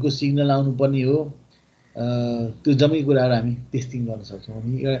कति भोल्टको सिग्नल आउनुपर्ने हो, त्यो जम्मै कुराहरू हामी टेस्टिङ गर्न सक्छौँ।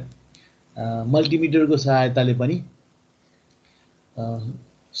 अनि एउटा मल्टिमिटरको सहायताले पनि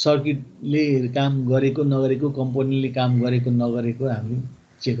सर्किटले काम गरेको नगरेको, कम्पोनेन्टले काम गरेको नगरेको हामीले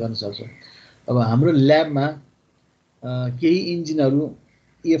चेक गर्न सक्छौँ। अब हाम्रो ल्याबमा केही इन्जिनहरू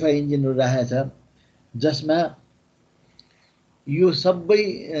EFI इन्जिनहरू राखेको छ जसमा यो सबै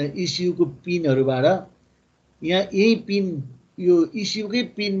ECU को पिनहरूबाट यहाँ यही पिन यो ECU कै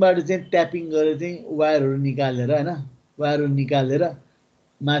पिनबाट चाहिँ ट्यापिङ गरेर चाहिँ वायरहरू निकालेर हैन, वायरहरू निकालेर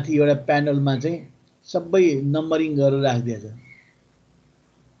माथि एउटा प्यानलमा चाहिँ सबै नम्बरिङ गरेर राखिदिएको छ।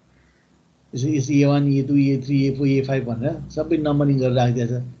 यसो A1 A2 A3 A4 A5 भनेर सबै नम्बरिङ गरेर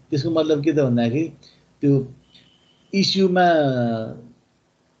राखिदिएको छ। त्यसको मतलब के त भन्दाखेरि त्यो ECU मा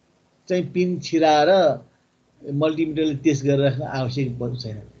चाहिँ पिन छिराएर मल्टिमिटरले टेस्ट गरेर राख्न आवश्यक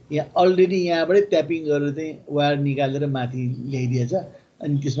छैन। यहाँ अलरेडी यहाँबाटै ट्यापिङ गरेर चाहिँ वायर निकालेर माथि ल्याइदिएछ।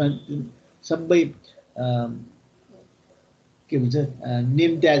 अनि त्यसमा सबै के भन्छ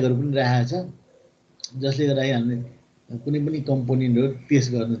नेम ट्यागहरू पनि राखेको छ, जसले गर्दाखेरि हामीले कुनै पनि कम्पोनेन्टहरू टेस्ट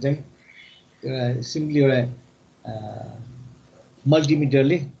गर्न चाहिँ एउटा सिम्पली एउटा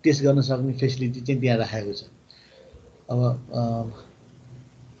मल्टिमिटरले टेस्ट गर्न सक्ने फेसिलिटी चाहिँ त्यहाँ राखेको छ। अब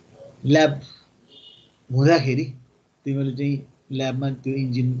ल्याब हुँदाखेरि तिमीले चाहिँ ल्याबमा त्यो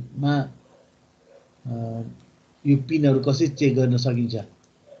इन्जिनमा यो पिनहरू कसरी चेक गर्न सकिन्छ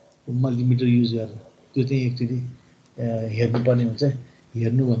मल्टिमिटर युज गरेर, त्यो चाहिँ एकचोटि हेर्नुपर्ने हुन्छ।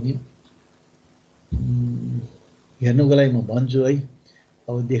 हेर्नुको लागि म भन्छु है।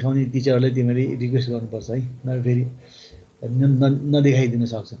 अब देखाउने टिचरलाई तिमीले रिक्वेस्ट गर्नुपर्छ है, नभए फेरि नदेखाइदिन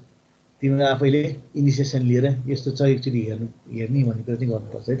सक्छ। तिमीले आफैले इनिसिएसन लिएर यस्तो छ एकचोटि हेर्ने भन्ने कुरा चाहिँ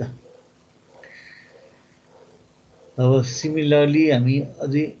गर्नुपर्छ है त। अब सिमिलरली हामी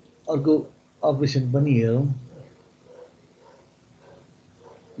अझै अर्को अपरेसन पनि हेरौँ।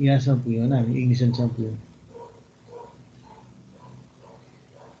 यहाँसम्म पुग्यौँ होइन, हामी इग्निसनसम्म पुग्यौँ।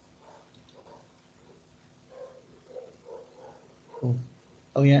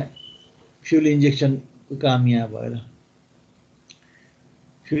 अब यहाँ फ्युल इन्जेक्सनको काम यहाँ भएर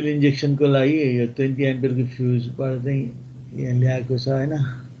फ्युल इन्जेक्सनको लागि यो 20 एम्पियरको फ्युजबाट चाहिँ यहाँ ल्याएको छ होइन।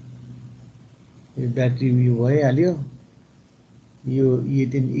 यो ब्याट्री यो भइहाल्यो, यो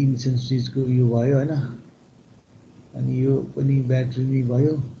E10 इग्निसन स्विचको यो भयो होइन, अनि यो पनि ब्याट्री नै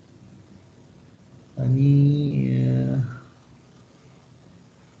भयो। अनि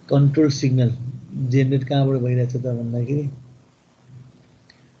कन्ट्रोल सिग्नल जेनेरेट कहाँबाट भइरहेछ त भन्दाखेरि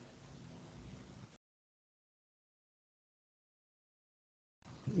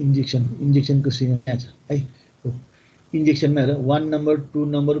इन्जेक्सनको सिग्नल यहाँ छ है। इन्जेक्सनमा हेर 1 नम्बर 2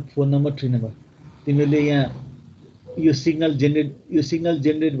 नम्बर 4 नम्बर 3 नम्बर तिमीले यहाँ यो सिग्नल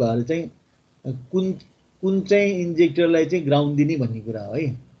जेनेरेट भएर चाहिँ कुन चाहिँ इन्जेक्टरलाई चाहिँ ग्राउन्ड दिने भन्ने कुरा हो है।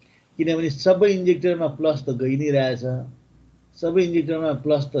 किनभने सबै इन्जेक्टरमा प्लस त गइ नै रहेछ, सबै इन्जेक्टरमा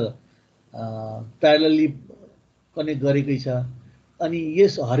प्लस त प्यारलली कनेक्ट गरेकै छ। अनि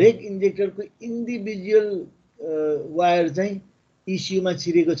यस हरेक इन्जेक्टरको इन्डिभिजुअल वायर चाहिँ ECU मा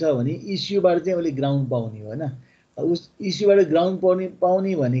छिरेको छ भने ECU बाट चाहिँ अहिले ग्राउन्ड पाउने हो हैन। उस ECU बाट ग्राउन्ड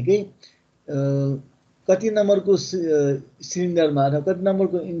पाउने भनेकै कति नम्बरको सिलिन्डरमा अथवा कति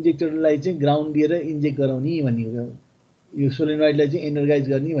नम्बरको इन्जेक्टरलाई चाहिँ ग्राउन्ड दिएर इन्जेक्ट गराउने भन्ने हो। यो सोलेनोइडलाई चाहिँ एनर्जाइज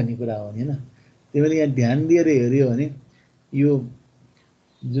गर्ने भन्ने कुरा हो हैन। त्यही भएर यहाँ ध्यान दिएर हेर्यो भने यो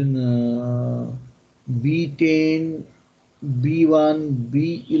जुन B10 B1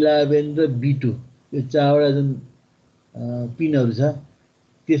 B11 र B2 यो चारवटा जुन पिनहरू छ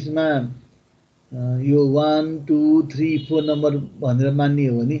त्यसमा यो 1 2 3 4 नम्बर भनेर मान्ने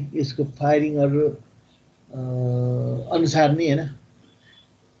हो भने यसको फायरिङ अर्डर अनुसार नै हैन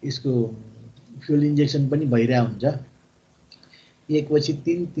यसको फ्युल इन्जेक्सन पनि भइरहेको हुन्छ। 1 पछि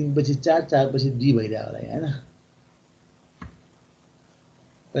 3 3 पछि 4 4 पछि 2 भइरहेको होला हैन।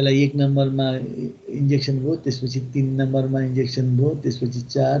 पहिला 1 नम्बरमा इन्जेक्सन भयो, त्यसपछि 3 नम्बरमा इन्जेक्सन भयो, त्यसपछि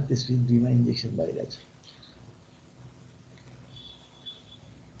 4, त्यसपछि 2 मा इन्जेक्सन भइरहेछ।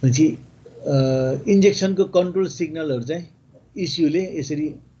 पछि इन्जेक्सनको कन्ट्रोल सिग्नलहरु चाहिँ ECU ले यसरी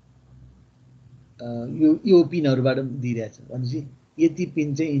यो पिनहरुबाट दिइरहेछ। भनेपछि यति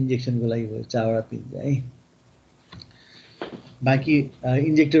पिन चाहिँ इन्जेक्सनको लागि भयो, 4 वटा पिन चाहिँ। बाँकी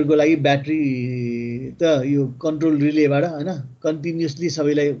इन्जेक्टरको लागि ब्याट्री त यो कन्ट्रोल रिलेबाट हैन कन्टिन्युअसली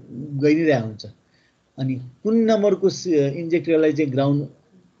सबैलाई गइरहेको हुन्छ। अनि कुन नम्बरको इन्जेक्टरलाई चाहिँ ग्राउन्ड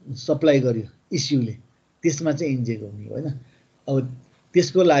सप्लाई गर्यो ECU ले, त्यसमा चाहिँ इन्जेक्ट हुने हो हैन। अब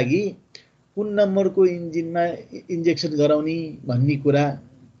त्यसको लागि कुन नम्बरको इन्जिनमा इन्जेक्सन गराउने भन्ने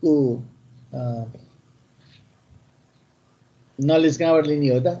कुराको नलेज कहाँबाट लिने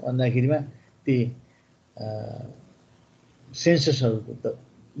हो त भन्दाखेरिमा त्यही सेन्सर्सहरुको त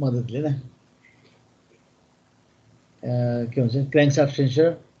मद्दतले न के भन्छ क्र्याङ्कशाफ्ट sensor,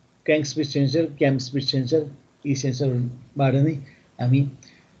 क्र्याङ्क speed sensor, क्याम speed sensor, यी सेन्सरबाट नै हामी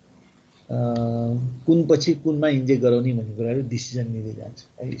कुन पछि कुनमा इन्जेक्ट गराउने भन्ने कुराहरु डिसिजन लिँदै जान्छ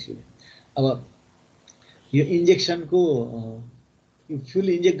ECU ले। अब यो इन्जेक्सनको यो फ्युल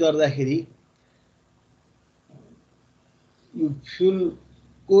इन्जेक्ट गर्दाखेरि यो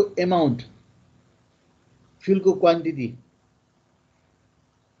फ्युलको एमाउन्ट, फ्युलको क्वान्टिटी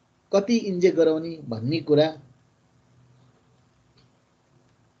कति इन्जेक्ट गराउने भन्ने कुरा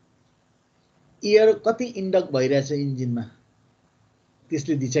एयर कति इन्डक्ट भइरहेछ इन्जिनमा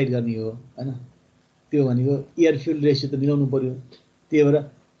त्यसले डिसाइड गर्ने हो हैन। त्यो भनेको एयर फ्युल रेशियो त मिलाउनु पर्यो। त्यही भएर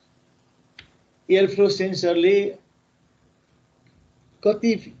एयर फ्लो सेन्सरले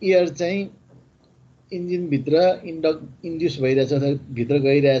कति एयर चाहिँ इन्जिन भित्र इन्ड्युस भइरहेछ अथवा भित्र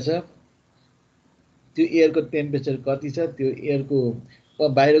गइरहेछ, त्यो एयरको टेम्परेचर कति छ, त्यो एयरको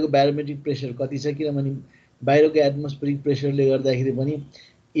बाहिरको ब्यारोमेट्रिक प्रेसर कति छ, किनभने बाहिरको एटमोस्फेरिक प्रेसरले गर्दाखेरि पनि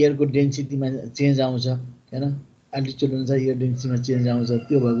एयरको डेन्सिटीमा चेन्ज आउँछ हैन। एल्टिट्युड अनुसार एयर डेन्सिटीमा चेन्ज आउँछ।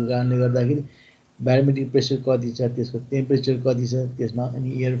 त्यो भएको कारणले गर्दाखेरि ब्यारोमेट्रिक प्रेसर कति छ, त्यसको टेम्परेचर कति छ, त्यसमा अनि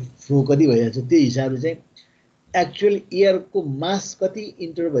एयर फ्लो कति भइरहेछ, त्यो हिसाबले चाहिँ एक्चुअल एयरको मास कति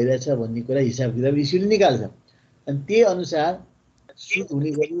इन्टर भइरहेछ भन्ने कुरा हिसाब किताब ECU ले निकाल्छ। अनि त्यही अनुसार सुट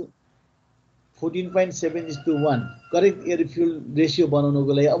हुने गरी 14.7:1 करेक्ट एयर फ्युल रेशियो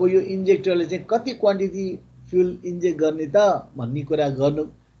बनाउनको लागि अब यो इन्जेक्टरले चाहिँ कति क्वान्टिटी फ्युल इन्जेक्ट गर्ने त भन्ने कुरा गर्नु,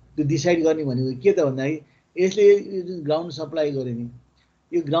 त्यो डिसाइड गर्ने भनेको के त भन्दाखेरि यसले ग्राउन्ड सप्लाई गर्यो नि,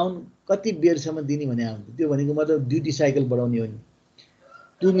 यो ग्राउन्ड कति बेरसम्म दिने भने आउँछ। त्यो भनेको मतलब ड्युटी साइकल बढाउने हो नि।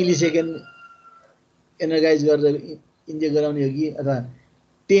 2 मिलिसेकेन्ड एनर्जाइज गरेर इन्जेक्ट गराउने हो कि अथवा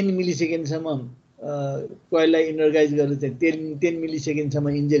 10 मिलिसेकेन्डसम्म कोइललाई एनर्जाइज गरेर चाहिँ 10 मिलिसेकेन्डसम्म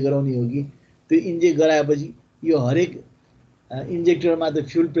इन्जेक्ट गराउने हो कि। त्यो इन्जेक्ट गराएपछि यो हरेक इन्जेक्टरमा त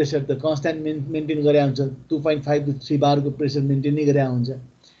फ्युल प्रेसर त कन्स्ट्यान्ट मेन्टेन गरे हुन्छ, 2.5 to 3 बारको प्रेसर मेन्टेन नै गरे हुन्छ।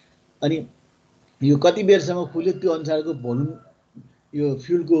 अनि यो कति बेरसम्म खुल्यो त्यो अनुसारको भोल्युम यो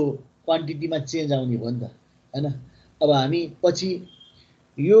फ्युलको क्वान्टिटीमा चेन्ज आउने भयो नि त हैन। अब हामी पछि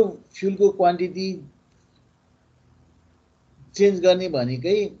यो फ्युलको क्वान्टिटी चेन्ज गर्ने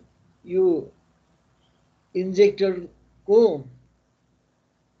भनेकै यो इन्जेक्टरको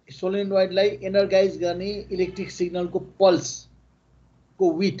सोलेनोइडलाई एनर्जाइज गर्ने इलेक्ट्रिक सिग्नलको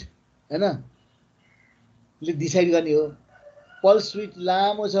पल्सको विथ हैन ले डिसाइड गर्ने हो। पल्स विथ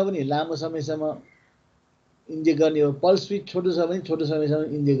लामो छ भने लामो समयसम्म इन्जेक्ट गर्ने हो, पल्स विथ छोटो छ भने छोटो समयसम्म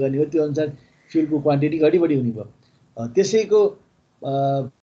इन्जेक्ट गर्ने हो। त्यो अनुसार फ्युलको क्वान्टिटी घटी बढी हुने भयो। त्यसैको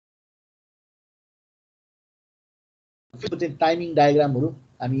टाइमिङ डायग्रामहरु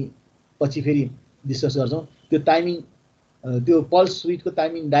हामी पछि फेरि डिस्कस गर्छौं। त्यो टाइमिङ त्यो पल्स विथको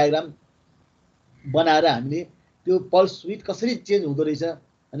टाइमिङ डायग्राम बनाएर हामीले त्यो पल्स विथ कसरी चेन्ज हुँदो रहेछ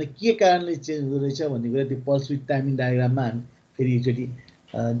अनि के कारणले चेन्ज हुँदो रहेछ भन्ने कुरा त्यो पल्स विथ टाइमिङ डायग्राममा हामी फेरि एकचोटि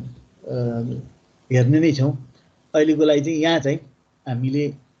हेर्ने नै छौं। अहिलेको लागि चाहिँ यहाँ चाहिँ हामीले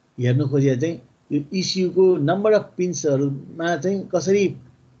हेर्न खोजेको चाहिँ यो ECU को नम्बर अफ पिन्सहरुमा चाहिँ कसरी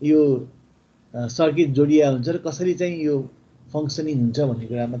यो सर्किट जोडिया हुन्छ र कसरी चाहिँ यो फंक्सनिङ हुन्छ भन्ने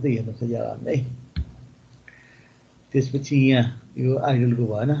कुरा मात्रै हेर्न खोजेको हामीले है। त्यसपछि यहाँ यो आइडलको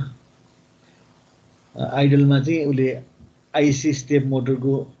भएन। आइडलमा चाहिँ उले IC स्टेप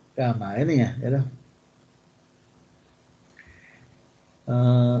मोटरको काम आएन यहाँ हेर।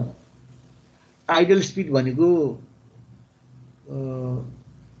 आइडल स्पिड भनेको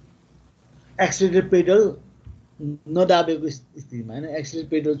एक्सिलरेटर पेडल नदाबेको स्थितिमा हैन, एक्सिलरेटर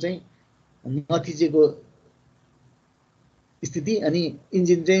पेडल चाहिँ नथिचेको स्थिति अनि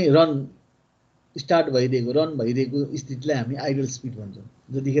इन्जिन चाहिँ स्टार्ट भइरहेको रन भइरहेको स्थितिलाई हामी आइडल स्पिड भन्छौं।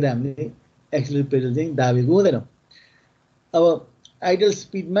 जतिखेर हामीले एक्सिलरेटर पेडल चाहिँ दाबेको हुँदैन। अब आइडल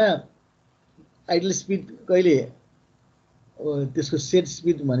स्पिड कहिले त्यसको सेट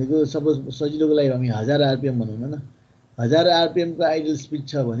स्पिड भनेको सपोज सजिलोको लागि हामी 1000 आरपीएम भनौँ न 1000 आरपीएम को आइडल स्पिड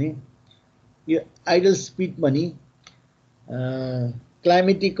छ भने यो आइडल स्पिड पनि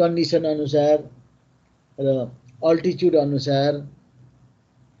क्लाइमेटिक कन्डिसन अनुसार र अल्टिट्युड अनुसार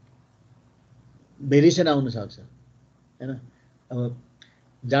भेरिएसन आउन सक्छ हैन। अब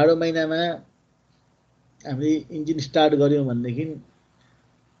जाडो महिनामा हामीले इन्जिन स्टार्ट गर्यौं भनेदेखि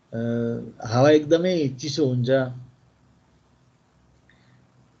हावा एकदमै चिसो हुन्छ,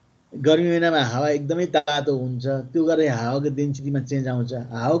 गर्मी महिनामा हावा एकदमै तातो हुन्छ, त्यो गरेर हावाको डेन्सिटीमा चेन्ज आउँछ।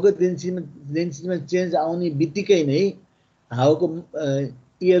 हावाको डेन्सिटीमा चेन्ज आउने बित्तिकै नै हावाको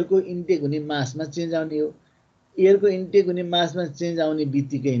एयरको इन्टेक हुने मासमा चेन्ज आउने हो। एयरको इन्टेक हुने मासमा चेन्ज आउने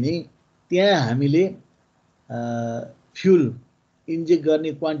बित्तिकै नै त्यहाँ हामीले फ्युल इन्जेक्ट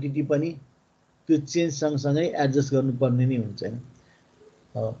गर्ने क्वान्टिटी पनि त्यो चेन्ज सँगसँगै एडजस्ट गर्नुपर्ने नै हुन्छ हैन।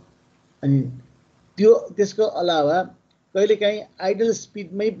 अनि त्यसको अलावा कहिलेकाहीँ आइडल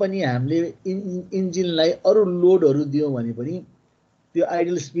स्पिडमै पनि हामीले इन्जिनलाई अरू लोडहरू दियौँ भने पनि त्यो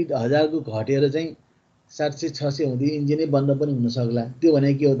आइडल स्पिड 1000 को घटेर चाहिँ 700-600 हुँदै इन्जिनै बन्द पनि हुन सक्ला। त्यो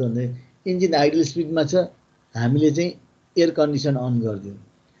भने के हो त भन्दा इन्जिन आइडल स्पिडमा छ, हामीले चाहिँ air condition on गरिदियौँ।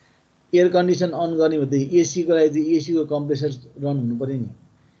 Air condition on गर्ने भने एसी को लागि चाहिँ एसी को कम्प्रेसर रन हुनु पर्यो नि।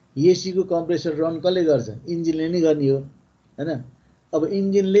 एसी को कम्प्रेसर रन कसले गर्छ? इन्जिनले नै गर्ने हो हैन। अब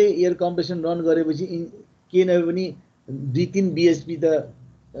इन्जिनले एयर कम्प्रेसन रन गरेपछि के नभए पनि 2-3 बीएचपी त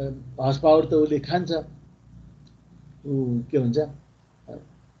हर्स पावर त उसले खान्छ। के भन्छ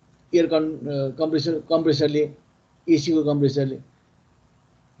एयर कम्प्रेसरले एसी को कम्प्रेसरले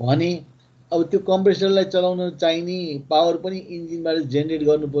भने अब त्यो कम्प्रेसरलाई चलाउन चाहिने पावर पनि इन्जिनबाट जेनेरेट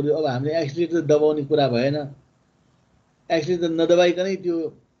गर्नु पर्यो। अब हामीले एक्सिलेटर दबाउने कुरा भएन, एक्सिलेटर नदबाइकनै त्यो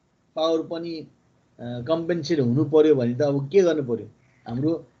पावर पनि कम्पेन्सेट हुनु पर्यो भने त अब के गर्नु पर्यो?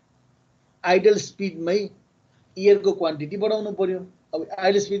 हाम्रो आइडल स्पिडमै एयरको क्वान्टिटी बढाउनु पर्यो। अब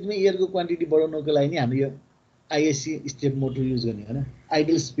आइडल स्पिडमै एयरको क्वान्टिटी बढाउनको लागि नि हामीले यो आइएससी स्टेप मोटर युज गर्ने हैन,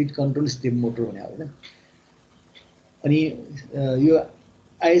 idol speed control step motor भने हैन। अनि यो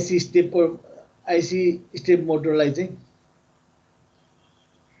आइएससी स्टेप मोटरलाई चाहिँ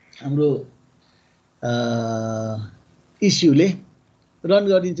हाम्रो ECUले रन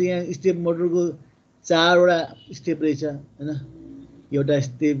गरिदिन्छ। यहाँ स्टेप मोटरको 4 वटा स्टेप रहेछ हैन, एउटा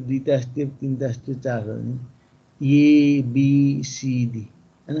स्टेप, दुईटा स्टेप, तीनटा स्टेप, 4 ABCD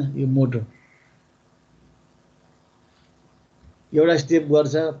हैन। यो मोटर एउटा स्टेप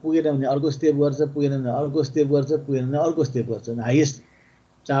गर्छ, पुगेन भने अर्को स्टेप गर्छ, पुगेन भने अर्को स्टेप गर्छ, पुगेन भने अर्को स्टेप गर्छ। हाईएस्ट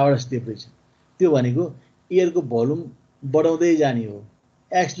 4 वटा स्टेप रहेछ। त्यो भनेको एयरको भोल्युम बढाउँदै जाने हो,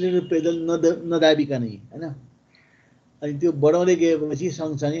 एक्सिलेटर पेडल नदाबिकन हैन। अनि त्यो बढाउँदै गएपछि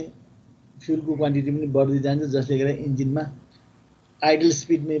सँगसँगै फ्युलको क्वान्टिटी पनि बढ्दै जान्छ, जसले गर्दा इन्जिनमा आइडल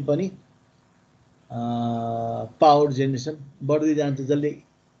स्पिडमै पनि पावर जेनेरेसन बढ्दै जान्छ, जसले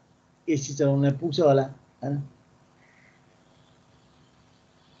एसी चलाउनलाई पुग्छ होला हैन।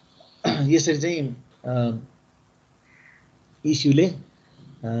 यसरी चाहिँ ECUले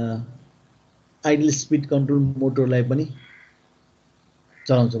आइडल स्पिड कन्ट्रोल मोटरलाई पनि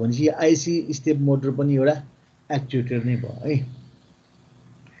चलाउँछ। भनेपछि आइसी स्टेप मोटर पनि एउटा एक्चुएटर नै भयो है।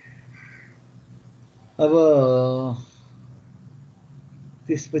 अब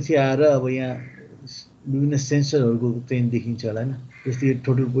त्यसपछि आएर अब यहाँ विभिन्न सेन्सरहरूको चाहिँ देखिन्छ होला हैन। जस्तै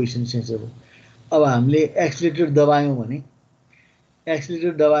टोटल पोजिसन सेन्सर हो। अब हामीले एक्सिलेटर दबायौँ भने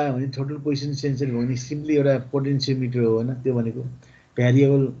टोटल पोजिसन सेन्सर हो भने सिम्पली एउटा पोटेन्सियोमिटर हो हैन। त्यो भनेको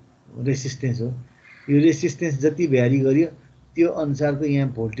भ्यारिएबल रेसिस्टेन्स हो। यो रेसिस्टेन्स जति भ्यारी गर्यो त्यो अनुसारको यहाँ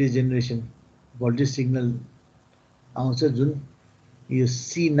भोल्टेज जेनेरेसन, भोल्टेज सिग्नल आउँछ, जुन यो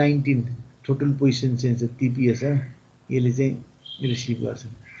C19 total position sensor TPS है, यसले चाहिँ रिसिभ गर्छ।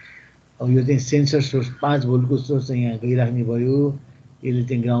 अब यो चाहिँ सेन्सर सोर्स 5 भोल्टको सोर्स चाहिँ यहाँ गइराख्ने भयो, यसले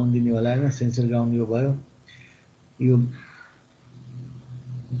चाहिँ ग्राउन्ड दिने होला हैन। सेन्सर ग्राउन्ड यो भयो। यो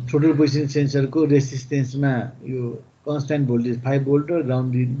टोटल पोजिसन सेन्सरको रेसिस्टेन्समा यो कन्स्ट्यान्ट भोल्टेज 5 भोल्ट र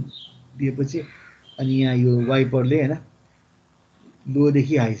ग्राउन्ड दिएपछि अनि यहाँ यो वाइपरले हैन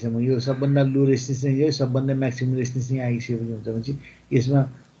लोदेखि हाईसम्म, यो सबभन्दा लो रेसिस्टेन्स यो, सबभन्दा म्याक्सिमम रेसिस्टेन्स यहाँ आइसकेपछि हुन्छ भने यसमा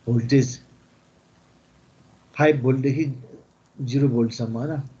भोल्टेज 5 भोल्टदेखि 0 भोल्टसम्म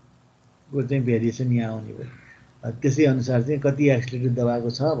हैन को चाहिँ भेरिएसन यहाँ आउने भयो। त्यसै अनुसार चाहिँ कति एक्सिलेटर दबाएको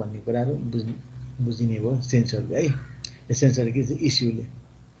छ भन्ने कुराहरू बुझिने भयो सेन्सरले है। यो सेन्सर के चाहिँ ECUले।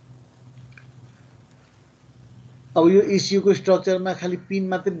 अब यो ECU को स्ट्रक्चरमा खाली पिन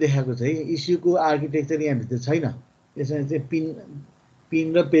मात्रै देखाएको छ है। ECU को आर्किटेक्चर यहाँ भित्र छैन। यसमा चाहिँ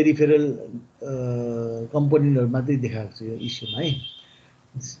पिन र पेरिफेरल कम्पोनेन्टहरु मात्रै देखाएको छ यो ECU मा है।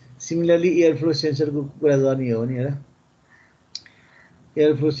 सिमिलरली एयर फ्लो सेन्सरको कुरा गर्ने हो भने हेर,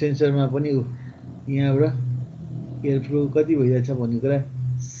 एयर फ्लो सेन्सरमा पनि यहाँबाट एयर फ्लो कति भइरहेछ भन्ने कुरा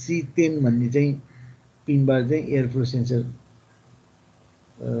C10 भन्ने चाहिँ पिनबाट चाहिँ एयर फ्लो सेन्सर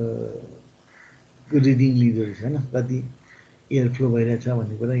रिडिङ लिँदो रहेछ हैन कति एयर फ्लो भइरहेछ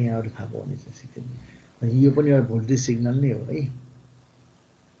भन्ने कुरा यहाँबाट थाहा पाउनेछ C10 यो पनि एउटा भोल्टेज सिग्नल नै हो है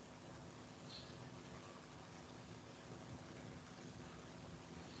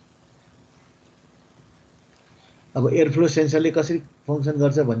अब एयर फ्लो सेन्सरले कसरी फङ्सन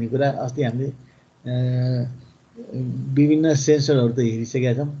गर्छ भन्ने कुरा अस्ति हामीले विभिन्न सेन्सरहरू त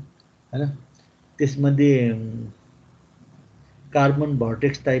हेरिसकेका छौँ हैन त्यसमध्ये कार्बन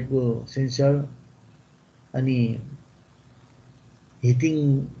भर्टेक्स टाइपको सेन्सर अनि हिटिङ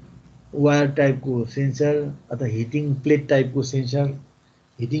वायर टाइपको सेन्सर अथवा हिटिङ प्लेट टाइपको सेन्सर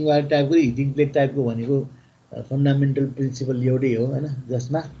हिटिङ वायर टाइपको र हिटिङ प्लेट टाइपको भनेको फन्डामेन्टल प्रिन्सिपल एउटै हो हैन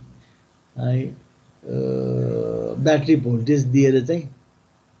जसमा ब्याट्री भोल्टेज दिएर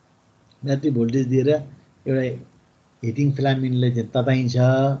एउटा हिटिङ फिलामेन्टलाई चाहिँ तताइन्छ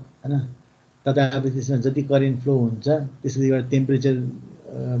हैन तताएपछि त्यसमा जति करेन्ट फ्लो हुन्छ त्यसले एउटा टेम्परेचर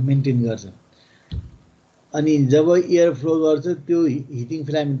मेन्टेन गर्छ अनि जब एयर फ्लो गर्छ त्यो हिटिङ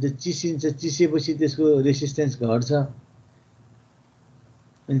फिलामेन्ट चाहिँ चिसिन्छ चिसेपछि त्यसको रेसिस्टेन्स घट्छ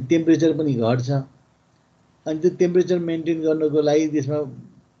अनि टेम्परेचर पनि घट्छ अनि त्यो टेम्परेचर मेन्टेन गर्नको लागि त्यसमा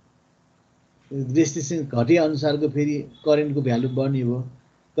रेसिस्टेन्स घटे अनुसारको फेरि करेन्टको भ्यालु बढ्ने भयो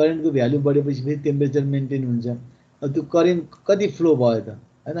करेन्टको भ्यालु बढेपछि फेरि टेम्परेचर मेन्टेन हुन्छ त्यो करेन्ट कति फ्लो भयो त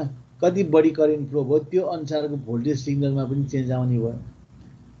हैन कति बढी करेन्ट फ्लो भयो त्यो अनुसारको भोल्टेज सिग्नलमा पनि चेन्ज आउने भयो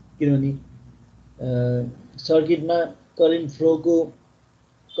किनभने सर्किटमा करेन्टको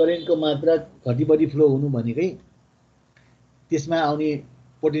मात्रा घटी बढी फ्लो हुनु भनेकै त्यसमा आउने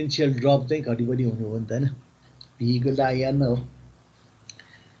पोटेन्शियल ड्रप चाहिँ घटी बढी हुनु हो नि त हैन V इक्वल टु IR न हो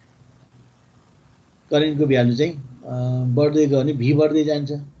करेन्टको भ्यालु चाहिँ बढ्दै गयो भने V बढ्दै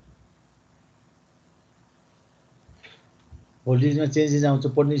जान्छ भोल्टेजमा चेन्जेस आउँछ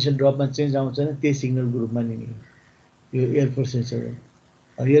पोटेन्शियल ड्रपमा चेन्ज आउँछ नि त्यही सिग्नलको रूपमा लिने यो एयर फ्लो सेन्सर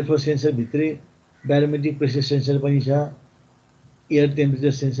हो एयर फ्लो सेन्सर भित्रै ब्यारोमेट्रिक प्रेसर सेन्सर पनि छ एयर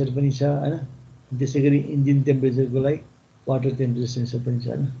टेम्परेचर सेन्सर पनि छ हैन त्यसैगरी इन्जिन टेम्परेचरको लागि वाटर टेम्परेचर सेन्सर पनि छ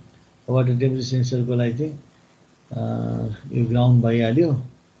हैन वाटर टेम्परेचर सेन्सरको लागि चाहिँ यो ग्राउन्ड भइहाल्यो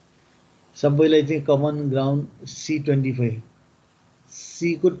सबैलाई चाहिँ कमन ग्राउन्ड C25 C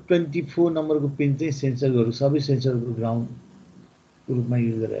को 24 नम्बरको पिन चाहिँ सेन्सरहरु सबै सेन्सरहरुको ग्राउन्डको रूपमा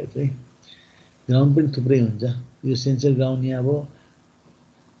युज गरिरहेको छ है ग्राउन्ड पनि थुप्रै हुन्छ यो सेन्सर ग्राउन्ड यहाँ अब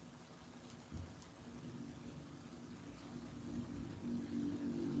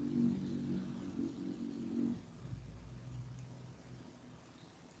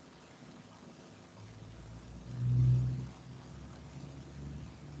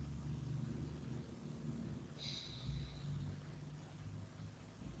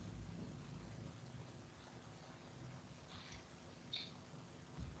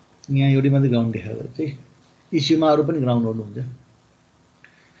यहाँ एउटै मात्रै ग्राउन्ड देखाएको चाहिँ इस्युमा अरु पनि ग्राउन्डहरु हुन्छ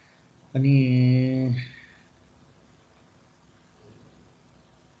अनि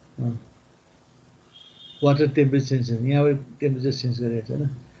वाटर टेम्परेचर सेन्सर यहाँ टेम्परेचर सेन्स गरेको छ हैन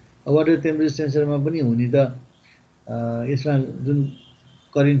वाटर टेम्परेचर सेन्सरमा पनि हुने त यसमा जुन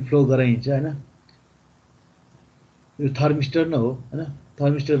करेन्ट फ्लो गराइन्छ हैन यो थर्मिस्टर न हो हैन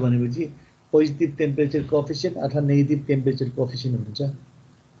थर्मिस्टर भनेपछि पोजिटिभ टेम्परेचर कोएफिसिएन्ट अथवा नेगेटिभ टेम्परेचर कोएफिसिएन्ट हुन्छ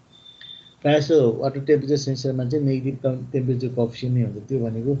प्रायसो वाटर टेम्परेचर सेन्सरमा चाहिँ नेगेटिभ टेम्परेचर कोएफिसिएन्ट नै हुन्छ त्यो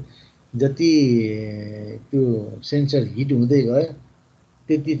भनेको जति त्यो सेन्सर हिट हुँदै गयो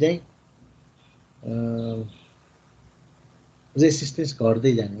त्यति चाहिँ रेसिस्टेन्स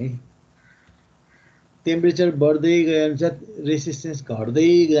घट्दै जाने है टेम्परेचर बढ्दै गए अनुसार रेसिस्टेन्स घट्दै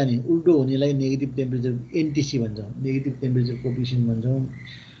जाने उल्टो हुनेलाई negative temperature NTC भन्छौं negative temperature coefficient भन्छौं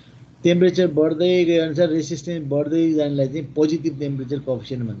temperature बढ्दै गए अनुसार रेसिस्टेन्स बढ्दै जानेलाई चाहिँ पोजिटिभ टेम्परेचर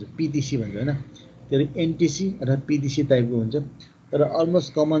कोएफिसिएन्ट भन्छ पीटीसी भन्छ हैन त्यो एनटीसी अथवा पीटीसी टाइपको हुन्छ तर अलमोस्ट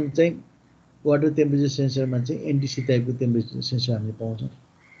कमन चाहिँ वाटर टेम्परेचर सेन्सरमा चाहिँ एनटीसी टाइपको टेम्परेचर सेन्सर हामीले पाउँछौं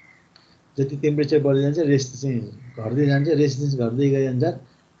जति टेम्परेचर बढ्दै जान्छ रेसिस्टेन्स घट्दै जान्छ रेसिस्टेन्स घट्दै गए अनुसार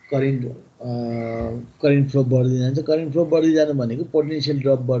करेन्ट फ्लो बढ्दै जान्छ करेन्ट फ्लो बढ्दै जानु भनेको पोटेन्शियल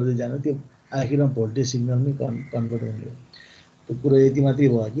ड्रप बढ्दै जानु त्यो आखिरमा भोल्टेज सिग्नलमै कन्भर्ट हुने हो त्यो कुरा यति मात्रै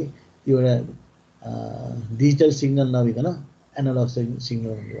भयो कि त्यो एउटा डिजिटल सिग्नल नभइकन एनालग सिग्नल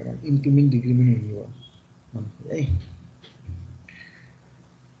हुने हो इन्क्रिमेन्ट डिक्रिमेन्ट हुने हो है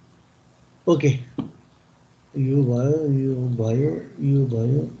ओके यो भयो यो भयो यो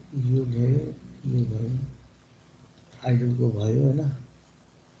भयो यो भयो यो भयो आइडलको भयो हैन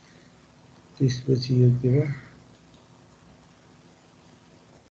त्यसपछि यो के भयो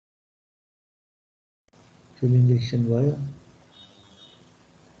फ्युल इन्जेक्सन भयो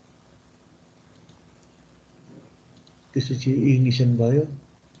त्यसपछि इग्निसन भयो,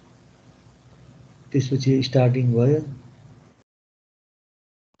 त्यसपछि स्टार्टिङ भयो,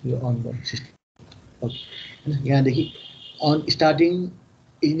 यो अन भयो सिस्टम। ओके, यहाँदेखि अन स्टार्टिङ,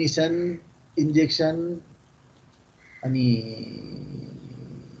 इग्निसन, इन्जेक्सन, अनि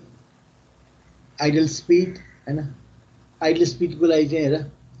आइडल स्पिड हैन। आइडल स्पिडको लागि चाहिँ हेर,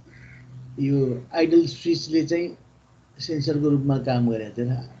 यो आइडल स्विचले चाहिँ सेन्सरको रूपमा काम गरेको छ।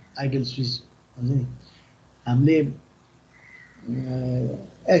 आइडल स्विच भन्छ नि, हामीले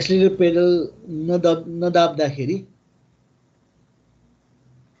एक्सिलरेटर पेडल नदाब्दाखेरि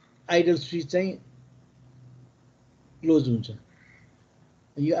आइडल स्विच चाहिँ क्लोज हुन्छ।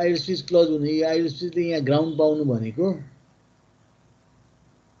 यो आइडल स्विच क्लोज हुने, यो आइडल स्विचले यहाँ ग्राउन्ड पाउनु भनेको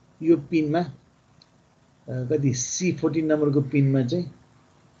यो पिनमा कति C14 नम्बरको पिनमा चाहिँ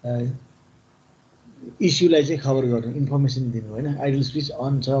इस्युलाई चाहिँ खबर गर्नु, इन्फर्मेसन दिनु होइन। आइडल स्विच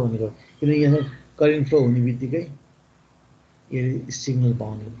अन छ भनेको, किनकि यहाँ करेन्ट फ्लो हुने बित्तिकै यो सिग्नल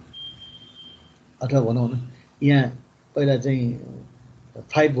पाउने। अथवा भनौँ न, यहाँ पहिला चाहिँ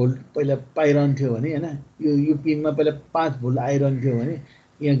 5 भोल्ट पहिला पाइरहन्थ्यो भने होइन, यो पिनमा पहिला 5 भोल्ट आइरहन्थ्यो भने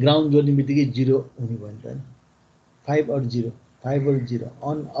यहाँ ग्राउन्ड जोड्ने बित्तिकै 0 हुने भयो नि त। 5 और 0, 5 और 0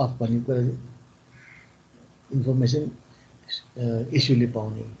 अन अफ भन्ने कुरा इन्फर्मेसन इस्युले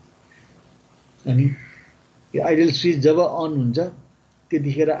पाउने। अनि यो आइडल स्विच जब अन हुन्छ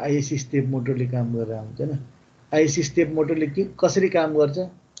त्यतिखेर आइएसी स्टेप मोटरले काम गरेर हुन्छ हैन। आइएसी स्टेप मोटरले कसरी काम गर्छ,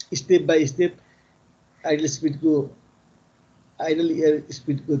 step by step idol air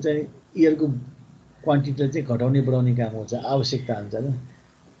स्पिडको चाहिँ एयरको क्वान्टिटीलाई चाहिँ घटाउने बढाउने काम हुन्छ, आवश्यकता हुन्छ हैन।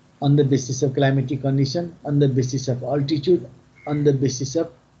 On the basis of climatic condition, on the basis of altitude, on the basis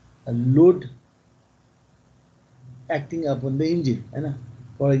of load acting upon the engine हैन।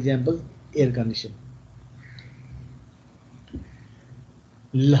 For example air condition.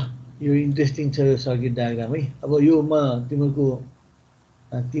 ल यो इन्ट्रेस्टिङ छ यो सर्किट डायग्राम है। अब यो म तिमीहरूको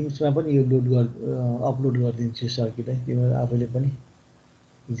टिम्समा पनि यो अपलोड गरिदिन्छु सर्किट है। तिमीहरू आफैले पनि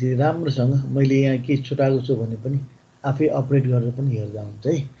राम्रोसँग मैले यहाँ के छुटाएको छु भने पनि आफै अपरेट गरेर पनि हेर्दा हुन्छ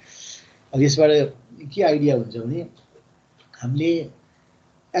है। अब यसबाट के आइडिया हुन्छ भने हामीले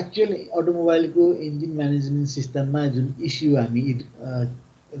एक्चुअल अटोमोबाइलको इन्जिन म्यानेजमेन्ट सिस्टममा जुन इस्यु हामी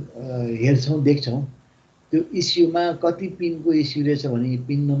हेर्छौँ देख्छौँ, त्यो इस्युमा कति पिनको इस्यु रहेछ भने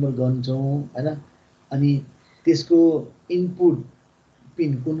पिन नम्बर गन्छौँ हैन। अनि त्यसको इनपुट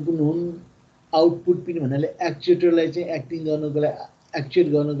पिन कुन कुन हुन्, आउटपुट पिन भन्नाले एक्चुएटरलाई चाहिँ एक्टिङ गर्नको लागि एक्चुएट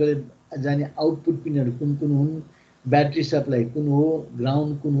गर्नको लागि जाने आउटपुट पिनहरू कुन कुन हुन्, ब्याट्री सप्लाई कुन हो,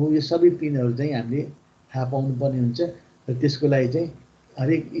 ग्राउन्ड कुन हो, यो सबै पिनहरू चाहिँ हामीले थाहा पाउनुपर्ने हुन्छ। र त्यसको लागि चाहिँ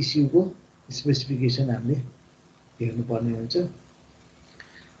हरेक इस्युको स्पेसिफिकेसन हामीले हेर्नुपर्ने हुन्छ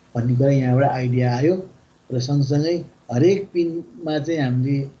भन्ने कुरा यहाँबाट आइडिया आयो। र सँगसँगै हरेक पिनमा चाहिँ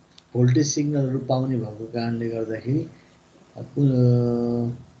हामीले भोल्टेज सिग्नलहरू पाउने भएको कारणले गर्दाखेरि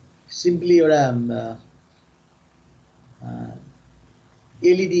सिम्पली एउटा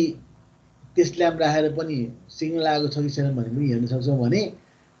एलइडी टेस्ट ल्याम्प राखेर पनि सिग्नल आएको छ कि छैन भने पनि हेर्न सक्छौँ भने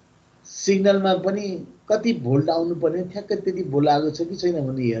सिग्नलमा पनि कति भोल्ट आउनु पर्ने, ठ्याक्कै त्यति भोल्ट आएको छ कि छैन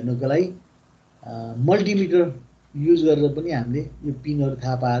भने हेर्नको लागि मल्टिमिटर युज गरेर पनि हामीले यो पिनहरू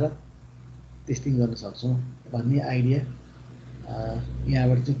थाहा पाएर टेस्टिङ गर्न सक्छौँ भन्ने आइडिया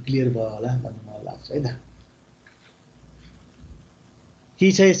यहाँबाट चाहिँ क्लियर भयो होला भन्ने मलाई लाग्छ है त।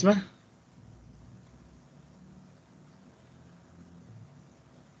 के छ यसमा?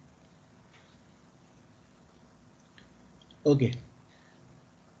 ओके,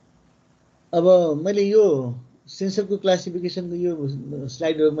 अब मैले यो सेन्सरको क्लासिफिकेसनको यो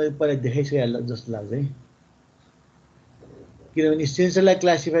स्लाइडहरू मैले पहिला देखाइसकेँ जस्तो लाग्छ है। किनभने सेन्सरलाई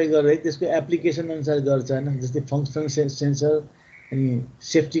क्लासिफाई गरेर त्यसको एप्लिकेसन अनुसार गर्छ हैन। जस्तै फङ्सनल सेन्सर, अनि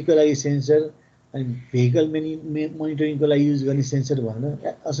सेफ्टीको लागि सेन्सर, अनि भेहिकल मोनिटरिङको लागि युज गर्ने सेन्सर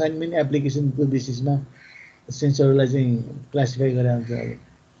भनेर असाइनमेन्ट एप्लिकेसनको बेसिसमा सेन्सरहरूलाई चाहिँ क्लासिफाई गरेर हुन्छ।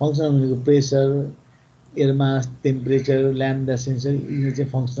 फङ्सनल भनेको pressure, air mass, temperature, lambda sensor, यिनीहरू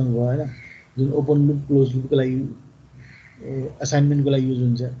चाहिँ फङ्सनल भयो हैन। जुन ओपन लुप क्लोज लुपको लागि असाइनमेन्टको लागि युज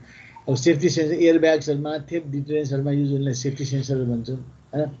हुन्छ। अब safety sensor air ब्याग्सहरूमा, theft डिटरेन्सहरूमा use हुने सेफ्टी सेन्सरहरू भन्छौँ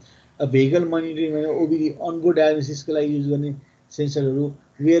हैन। अब भेहिकल मोनिटरिङ भने ओबिडी अनबोर्ड डायग्नोसिसको लागि युज गर्ने सेन्सरहरू,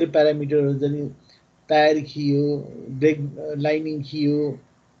 वेयर प्यारामिटरहरू जति टायर खियो, ब्रेक लाइनिङ खियो,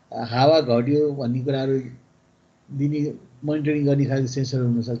 हावा घट्यो भन्ने कुराहरू दिने मोनिटरिङ गर्ने खालको सेन्सरहरू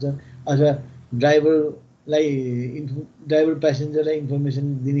हुनसक्छ। अथवा ड्राइभर प्यासेन्जरलाई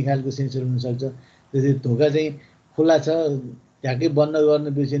इन्फर्मेसन दिने खालको सेन्सर हुनसक्छ। जस्तै ढोका चाहिँ खुला छ, झ्याकै बन्द गर्न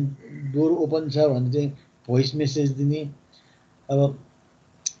बिर्सेन, डोर ओपन छ भने चाहिँ भोइस मेसेज दिने। अब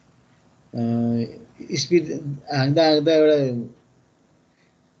स्पिड हाँक्दा हाँक्दा एउटा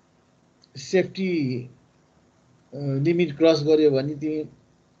सेफ्टी लिमिट क्रस गर्यो भने तिमी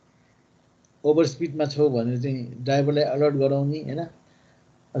ओभर स्पिडमा छौ भनेर चाहिँ ड्राइभरलाई अलर्ट गराउने हैन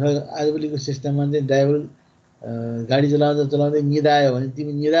अथवा आजभोलिको सिस्टममा चाहिँ ड्राइभर गाडी चलाउँदै निदायो भने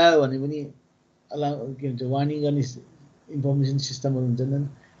तिमी निदायो भने पनि अलार्म के भन्छ वार्निङ गर्ने इन्फर्मेसन सिस्टमहरु हुन्छन्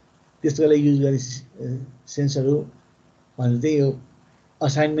त्यसको लागि युज गर्ने सेन्सरहरु भनेर चाहिँ यो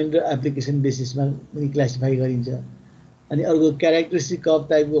असाइनमेन्ट र एप्लिकेसन बेसिसमा पनि क्लासिफाई गरिन्छ अनि अर्को क्यारेक्टरिस्टिक कर्भ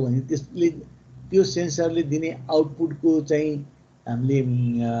टाइपको भने त्यसले त्यो सेन्सरले दिने आउटपुटको चाहिँ हामीले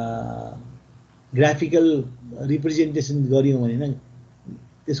ग्राफिकल रिप्रेजेन्टेसन गर्यौं भने न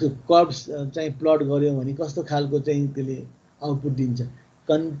त्यसको कर्भ्स चाहिँ प्लट गर्यौं भने कस्तो खालको चाहिँ त्यसले आउटपुट दिन्छ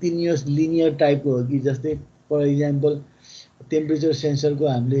कन्टिन्युअस लिनियर टाइपको हो कि जस्तै फर एक्जाम्पल टेम्परेचर सेन्सरको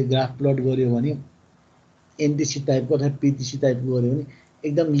हामीले ग्राफ प्लट गर्यो भने एनटीसी टाइपको अथवा पीटीसी टाइपको गर्यो भने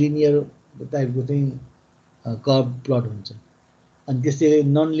एकदम लिनियर टाइपको चाहिँ कर्भ प्लट हुन्छ अनि त्यसै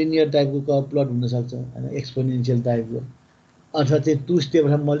नन लिनियर टाइपको कर्भ प्लट हुन सक्छ हैन एक्सपोनेन्शियल टाइपको अथवा चाहिँ टु स्टेप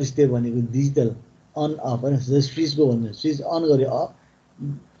अथवा मल्टी स्टेप भनेको डिजिटल अन अफ हैन स्विचको भन्नु स्विच अन गर्यो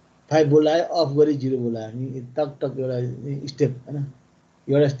 5 भोल्ट आयो अफ गरे 0 भोल्ट आयो अनि टक टक एउटा स्टेप हैन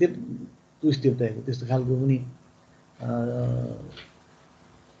एउटा स्टेप टु स्टेप टाइपको त्यस्तो खालको पनि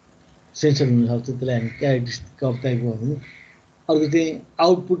सेन्सर हुन सक्छ त्यसलाई हामी क्यारेक्टरिस्टिक कर्भ टाइपको भन्छौं अर्को चाहिँ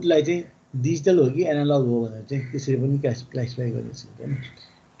आउटपुटलाई चाहिँ डिजिटल हो कि एनालग हो भनेर चाहिँ त्यसरी पनि क्लासिफाई गरिन्छ हैन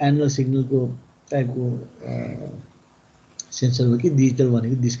एनालग सिग्नलको टाइपको सेन्सर हो कि डिजिटल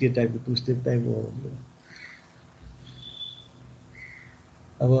भनेको डिस्क्रिट टाइपको टु स्टेप टाइपको हो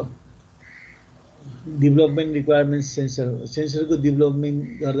अब डेभलपमेन्ट रिक्वायरमेन्ट सेन्सरको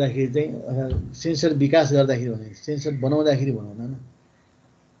डेभलपमेन्ट गर्दाखेरि चाहिँ सेन्सर विकास गर्दाखेरि भने सेन्सर बनाउँदाखेरि भनौँ न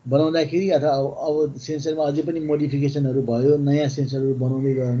बनाउँदाखेरि अथवा अब सेन्सरमा अझै पनि मोडिफिकेसनहरु भयो नयाँ सेन्सरहरु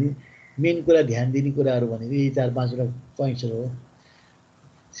बनाउँदै गयो भने मेन कुरा ध्यान दिने कुराहरु भनेको यही 4-5 वटा पोइन्ट्सहरु हो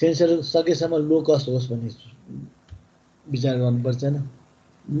सेन्सर सकेसम्म लो कस्ट होस् भन्ने विचार गर्नुपर्छ हैन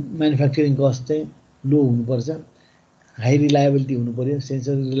म्यानुफ्याक्चरिङ कस्ट चाहिँ लो हुनुपर्छ हाई रिलायबिलिटी हुनु पर्यो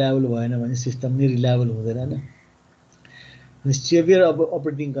सेन्सर रिलायबल भएन भने सिस्टम नै रिलायबल हुँदैन हैन सेभियर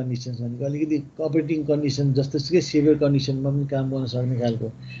अपरेटिङ कन्डिसन्स भनेको अलिकति अपरेटिङ कन्डिसन जस्तोसुकै सेभियर कन्डिसनमा पनि काम गर्न सक्ने खालको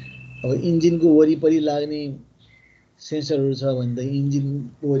अब इन्जिनको वरिपरि लाग्ने सेन्सरहरु छ भने त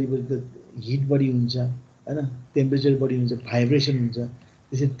इन्जिनको वरिपरि त हिट बढी हुन्छ हैन टेम्परेचर बढी हुन्छ भाइब्रेसन हुन्छ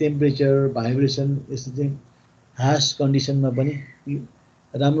त्यसै टेम्परेचर भाइब्रेसन यस्तो चाहिँ हार्स कन्डिसनमा पनि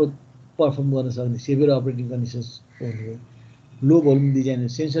राम्रो परफर्म गर्न सक्ने सेभियर अपरेटिङ कन्डिसन्स हो लो भोल्युम डिजाइन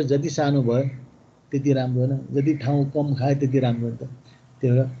सेन्सर जति सानो भयो त्यति राम्रो हैन जति ठाउँ कम खाए त्यति राम्रो हो त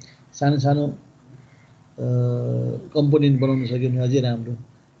त्यही भएर सानो सानो कम्पोनेन्ट बनाउन सक्यो भने अझै राम्रो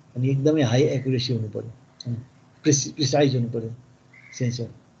अनि एकदमै हाई एक्युरेसी हुनु पर्यो प्रिसाइज हुनु पर्यो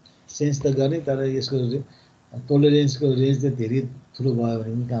सेन्स त गर्ने तर यसको टोलरेन्सको रेन्ज त धेरै ठुलो भयो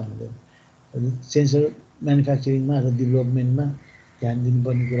भने पनि काम हुँदैन सेन्सर म्यानुफ्याक्चरिङमा र डेभलपमेन्टमा ध्यान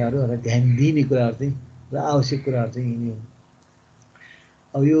दिनुपर्ने कुराहरु र ध्यान दिने कुराहरु चाहिँ र आवश्यक कुराहरु चाहिँ यिनी हुन्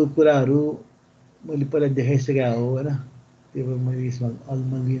अब यो कुराहरु मैले पहिला देखाइसकेको हो हैन त्यो मैले यसमा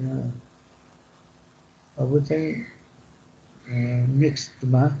अलमलिन अब चाहिँ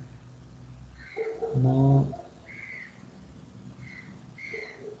नेक्स्टमा म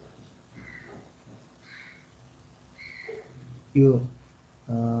यो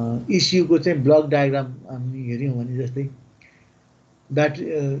ECU को चाहिँ ब्लक डायग्राम हामी हेर्यौं भने जस्तै ब्याट्री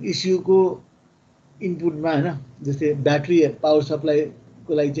ECU को इनपुटमा हैन जस्तै ब्याट्री पावर सप्लाई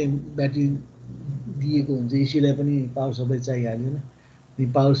को लागि चाहिँ ब्याट्री दिएको हुन्छ ECU लाई पनि पावर सप्लाई चाहिहाल्यो हैन अनि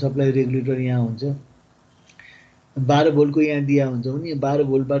पावर सप्लाई रेगुलेटर यहाँ हुन्छ 12 भोल्ट को यहाँ दिया हुन्छ भने 12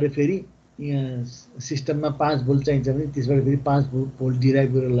 भोल्टबाट फेरि यहाँ सिस्टममा 5 भोल्ट चाहिन्छ भने त्यसबाट फेरि 5 भोल्ट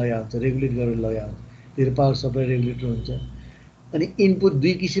डिराइभ गरेर लगाएको हुन्छ रेगुलेट गरेर लगाएको हुन्छ त्यो पावर सप्लाई रेगुलेटर हुन्छ अनि इनपुट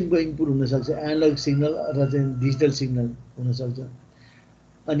दुई किसिमको इनपुट हुन सक्छ एनालग सिग्नल अथवा चाहिँ डिजिटल सिग्नल हुन सक्छ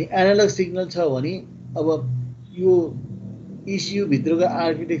अनि एनालग सिग्नल छ भने अब यो ECU भित्रको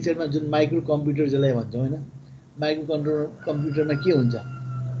आर्किटेक्चरमा जुन माइक्रो कम्प्युटर जसलाई भन्छौं हैन माइक्रो कम्प्युटरमा के हुन्छ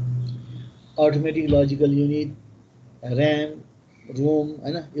automatic logical unit RAM Rome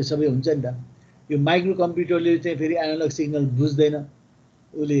हैन यो सबै हुन्छ नि त यो माइक्रो कम्प्युटरले चाहिँ फेरि एनालग सिग्नल बुझ्दैन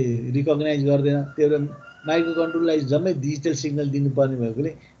उले रिकग्नाइज गर्दैन त्यो माइक्रो कन्ट्रोललाई जम्मै डिजिटल सिग्नल दिनुपर्ने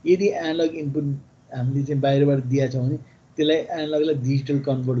भएकोले यदि एनालग इनपुट हामीले चाहिँ बाहिरबाट दिएछौं भने त्यसलाई एनालगलाई डिजिटल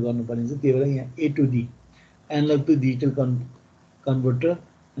कन्भर्ट गर्नुपर्ने हुन्छ त्यही भएर यहाँ A to D analogue to digital converter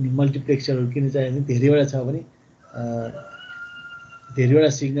अनि मल्टिप्लेक्सरहरु किन चाहिन्छ भने धेरैवटा छ भने धेरैवटा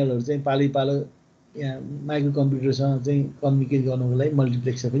सिग्नलहरु चाहिँ पालै पालो यहाँ माइक्रो कम्प्युटरसँग चाहिँ कम्युनिकेट गर्नको लागि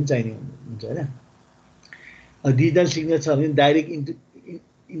मल्टिप्लेक्सर पनि चाहिने हुन्छ हैन डिजिटल सिग्नल छ भने डाइरेक्ट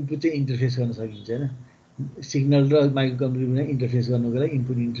इनपुट चाहिँ इन्टरफेस गर्न सकिन्छ हैन सिग्नल र माइक्रो कम्प्युटरमा इन्टरफेस गर्नको लागि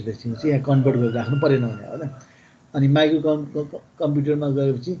इनपुट इन्टरफेस चाहिँ यहाँ कन्भर्ट गरेर राख्नु परेन भने हैन अनि माइक्रो कम्प्युटरमा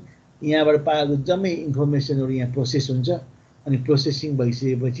गएपछि यहाँबाट पाएको जम्मै इन्फर्मेसनहरु यहाँ प्रोसेस हुन्छ अनि प्रोसेसिङ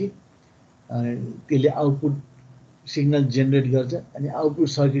भइसकेपछि त्यसले आउटपुट सिग्नल जेनेरेट गर्छ अनि आउटपुट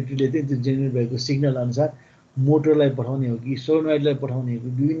सर्किटरीले चाहिँ त्यो जेनेरेट भएको सिग्नल अनुसार मोटरलाई पठाउने हो कि सोलेनोइडलाई पठाउने हो कि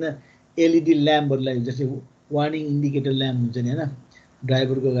विभिन्न एलईडी ल्याम्पहरुलाई जस्तै वार्निङ इन्डिकेटर ल्याम्प हुन्छ नि हैन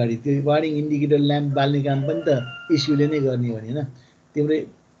ड्राइभरको गाडी त्यो वार्निङ इन्डिकेटर ल्याम्प बाल्ने काम पनि त इस्युले नै गर्ने हो नि हैन तिम्रो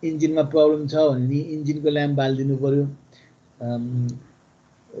इन्जिनमा प्रब्लम छ भने नि इन्जिनको ल्याम्प बाल्दिनु पर्यो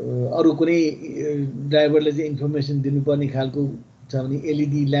अरु कुनै ड्राइभरले चाहिँ इन्फर्मेसन दिनुपर्ने खालको छ भने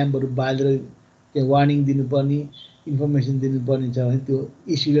एलईडी ल्याम्पहरु बालेर त्यो वार्निङ दिनुपर्ने इन्फर्मेसन दिनुपर्ने छ भने त्यो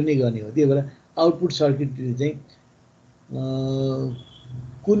इस्युले नै गर्ने हो त्यही भएर आउटपुट सर्किटरी चाहिँ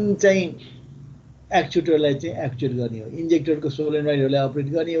कुन चाहिँ एक्चुएटरलाई चाहिँ एक्चुएट गर्ने हो इन्जेक्टरको सोलेनोइडहरुलाई अपरेट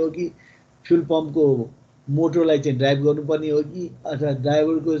गर्ने हो कि फ्युल पम्पको मोटरलाई चाहिँ ड्राइभ गर्नुपर्ने हो कि अथवा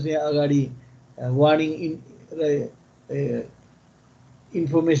ड्राइभरको चाहिँ अगाडि वार्निङ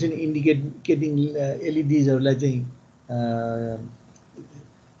इन्फर्मेसन इन्डिकेटिङ एलईडीजहरुलाई चाहिँ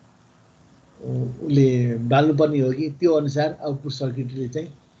उले बाल्नुपर्ने हो कि त्यो अनुसार आउटपुट सर्किटरीले चाहिँ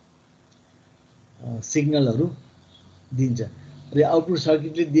सिग्नलहरु दिन्छ र आउटपुट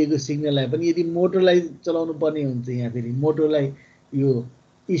सर्किटले दिएको सिग्नललाई पनि यदि मोटरलाई चलाउनु पर्ने हुन्छ यहाँ फेरि मोटरलाई यो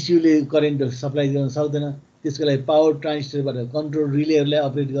इस्युले करेन्ट सप्लाई गर्न सक्दैन त्यसको लागि पावर ट्रान्जिस्टरबाट कन्ट्रोल रिलेहरुलाई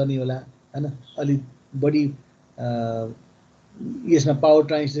अपरेट गर्ने होला हैन अलि बढी यसमा पावर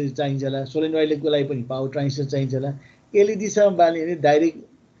ट्रान्जिस्टर चाहिन्छ होला सोलेनोइडको लागि पनि पावर ट्रान्जिस्टर चाहिन्छ होला एलईडी सम्म बाल्ने भने डाइरेक्ट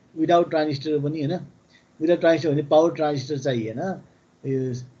विदाउट ट्रान्जिस्टर पनि हैन विदाउट ट्रान्जिस्टर भने पावर ट्रान्जिस्टर चाहिए हैन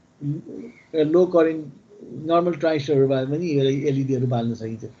लो करेन्ट नर्मल ट्रान्जिस्टरहरु बाल्दा पनि एलईडीहरु बाल्न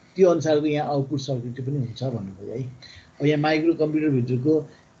सकिन्छ त्यो अनुसारको यहाँ आउटपुट सर्किट पनि हुन्छ भन्नु भयो है अब यहाँ माइक्रो कम्प्युटर भित्रको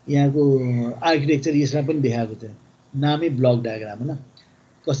यहाँको आर्किटेक्चर यसमा पनि देखाएको छ नामै ब्लक डायग्राम हैन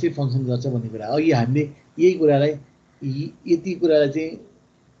कसरी फंक्सन गर्छ भन्ने कुरा अघि हामीले यही कुरालाई यति कुरालाई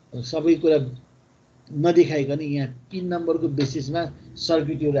चाहिँ सबै कुरा नदेखाइकन यहाँ 3 नम्बरको बेसिसमा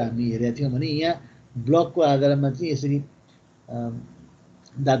सर्किटहरु हामी हेरेका थियौं भने यहाँ ब्लकको आधारमा चाहिँ यसरी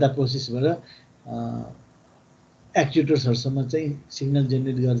डाटा प्रोसेस भएर एक्चुएटर्सहरुसम्म चाहिँ सिग्नल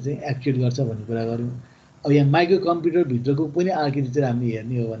जेनेरेट गरेर चाहिँ एक्चुएट गर्छ भन्ने कुरा गर्यौं अब यहाँ माइक्रो कम्प्युटर भित्रको पनि आर्किटेक्चर हामीले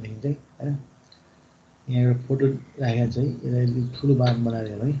हेर्ने हो भने चाहिँ हैन यहाँ एउटा फोटो राखेको छ है यसलाई ठुलो बार बनाएर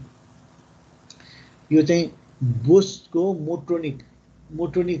हेरौँ है यो चाहिँ बोसको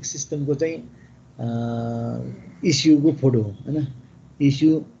मोट्रोनिक सिस्टमको चाहिँ ECU को फोटो हो हैन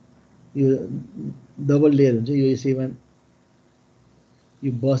ECU यो डबल लेयर हुन्छ यो यसैमा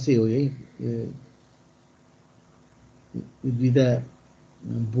यो बसै हो है यो दुईटा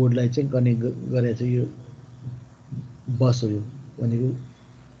बोर्डलाई चाहिँ कनेक्ट गरेको छ यो बस हो यो भनेको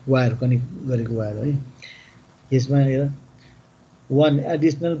वायर कनेक्ट गरेको वायर है यसमा हेर वन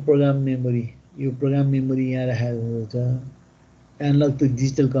एडिशनल प्रोग्राम मेमोरी यो प्रोग्राम मेमोरी यहाँ राखेको छ एनालॉग टु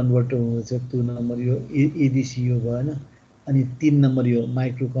डिजिटल कन्भर्टर हुन्छ 2 नम्बर यो EDCU भयो हैन अनि 3 नम्बर यो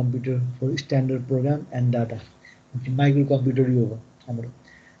micro computer for standard programme and data micro computer यो हो हाम्रो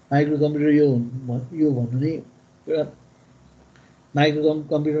माइक्रो कम्प्युटर यो भन्नु नै माइक्रो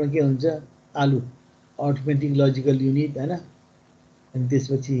कम्प्युटरमा के हुन्छ आलु अर्थमेटिक लजिकल युनिट हैन अनि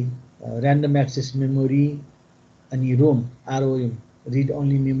त्यसपछि र्यान्डम एक्सेस मेमोरी अनि Rome ROM read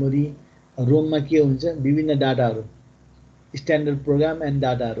only memory रोममा के हुन्छ विभिन्न डाटाहरु स्ट्यान्डर्ड प्रोग्राम एन्ड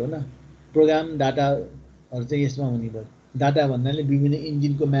डाटाहरु हैन प्रोग्राम डाटाहरु चाहिँ यसमा हुने भयो डाटा भन्नाले विभिन्न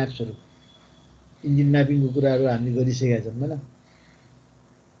इन्जिनको म्याप्सहरु इन्जिन म्यापिङको कुराहरु हामीले गरिसकेका छौं हैन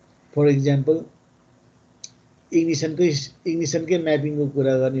फर एक्जाम्पल इग्निसनकै म्यापिङको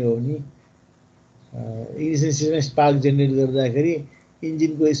कुरा गर्ने हो भने इग्निसन सिस्टममा स्पार्क जेनेरेट गर्दाखेरि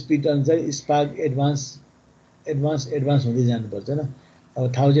इन्जिनको स्पिड अनुसार स्पार्क एडभान्स हुँदै जानुपर्छ हैन अब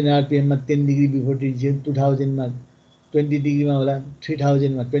 1000 RPM मा 10 डिग्री बिफोर टिचिङ 2000 मा 20 डिग्रीमा होला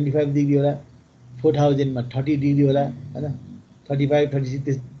 3000 मा 25 डिग्री होला 4000 मा 30 डिग्री होला हैन 35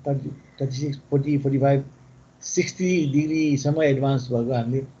 36 40 45 60 डिग्री सम्म एडभान्स भएको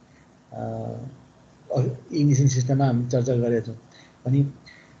हामीले इग्निसन सिस्टममा हामी चर्चा गरेका छौं अनि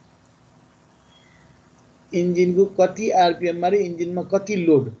इन्जिनको कति RPM मा र इन्जिनमा कति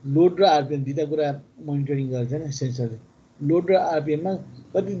लोड र RPM दुईटा कुरा मोनिटरिङ गर्छ हैन सेन्सरले लोड र RPM मा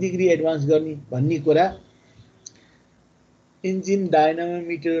कति डिग्री एडभान्स गर्ने भन्ने कुरा इन्जिन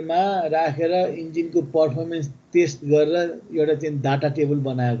डायनामोमिटरमा राखेर इन्जिनको परफर्मेन्स टेस्ट गरेर एउटा चाहिँ डाटा टेबल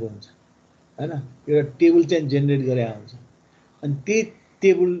बनाएको हुन्छ हैन एउटा टेबल चाहिँ जेनेरेट गरेको हुन्छ अनि त्यही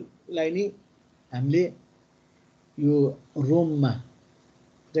टेबललाई नि हामीले यो रोममा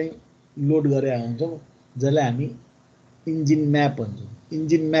चाहिँ लोड गरेका हुन्छौं जसलाई हामी इन्जिन म्याप भन्छौं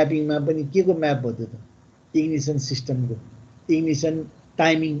इन्जिन म्यापिङमा पनि के को म्याप हो त्यो त इग्निसन सिस्टमको इग्निसन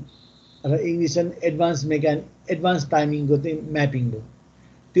टाइमिङ र इग्निसन एडभान्स टाइमिङको चाहिँ म्यापिङ भयो।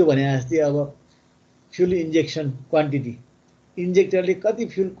 त्यो भने जस्तै अब फ्युल इन्जेक्सन क्वान्टिटी, इन्जेक्टरले कति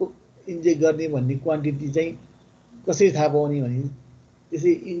फ्युलको इन्जेक्ट गर्ने भन्ने क्वान्टिटी चाहिँ कसरी थाहा पाउने भने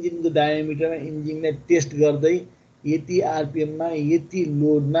त्यसै इन्जिनको डायमिटरमा इन्जिनलाई टेस्ट गर्दै यति आरपिएममा यति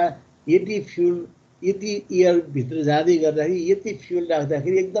लोडमा यति फ्युल यति एयरभित्र जाँदै गर्दाखेरि यति फ्युल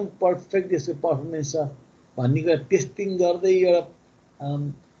राख्दाखेरि एकदम पर्फेक्ट यसको पर्फर्मेन्स छ भन्ने कुरा टेस्टिङ गर्दै एउटा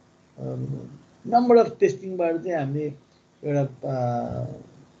नम्बर अफ टेस्टिङबाट चाहिँ हामीले एउटा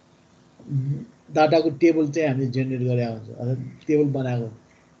डाटाको टेबल चाहिँ हामीले जेनेरेट गरेका हुन्छ अथवा टेबल बनाएको हुन्छ।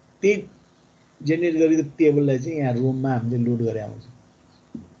 त्यही जेनेरेट गरेको टेबललाई चाहिँ यहाँ रोममा हामीले लोड गरेका हुन्छ।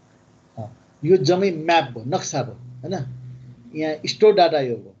 यो जम्मै म्याप भयो, नक्सा भयो हैन। यहाँ स्टोर डाटा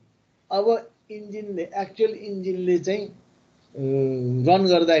यो भयो। अब इन्जिनले एक्चुअल इन्जिनले चाहिँ रन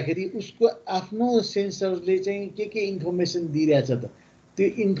गर्दाखेरि उसको आफ्नो सेन्सरले चाहिँ के इन्फर्मेसन दिइरहेछ त त्यो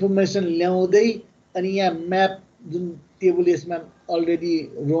इन्फर्मेसन ल्याउँदै अनि यहाँ म्याप जुन टेबल यसमा अलरेडी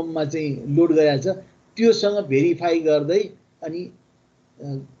रोममा चाहिँ लोड गरेछ त्योसँग भेरिफाई गर्दै अनि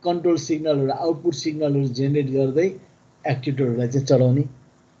कन्ट्रोल सिग्नलहरु आउटपुट सिग्नलहरु जेनेरेट गर्दै एक्चुएटरहरुलाई चाहिँ चलाउने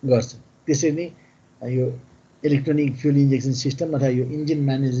गर्छ। त्यसै नै यो इलेक्ट्रोनिक फ्युल इन्जेक्सन सिस्टम अथवा यो इन्जिन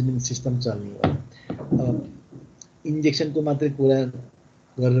म्यानेजमेन्ट सिस्टम चल्ने हो। इन्जेक्सनको मात्रै कुरा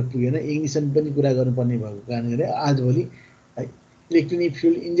गरेर पुगेन, इग्निसन पनि कुरा गर्नुपर्ने भएको कारणले आजभोलि इलेक्ट्रोनिक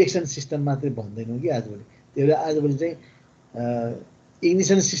फ्युल इन्जेक्सन सिस्टम मात्रै भन्दैनौँ कि आजभोलि। त्यही भएर आजभोलि चाहिँ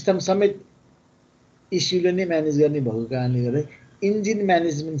इग्निसन सिस्टम समेत इस्युले नै म्यानेज गर्ने भएको कारणले गर्दा इन्जिन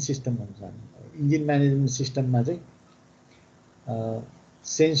म्यानेजमेन्ट सिस्टम भन्छ। इन्जिन म्यानेजमेन्ट सिस्टममा चाहिँ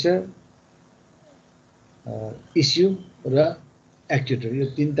सेन्सर, इस्यु र एक्चुएटर यो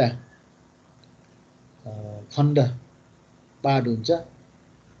तीनटा खण्ड पार्ट हुन्छ,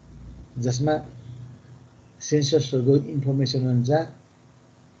 जसमा सेन्सर्सहरुको इन्फर्मेसन अनुसार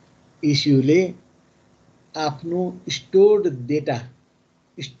इस्युले आफ्नो stored data,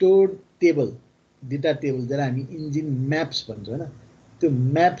 stored table, data table जसलाई हामी इन्जिन म्याप्स भन्छौँ हैन, त्यो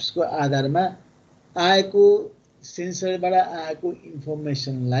म्याप्सको आधारमा आएको सेन्सरबाट आएको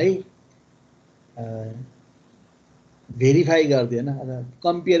इन्फर्मेसनलाई भेरिफाई गर्दै हैन अथवा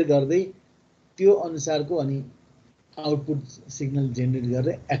कम्पेयर गर्दै त्यो अनुसारको अनि आउटपुट सिग्नल जेनेरेट गरेर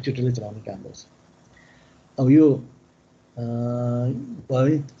एक्चुएटरले चलाउने काम गर्छ। अब यो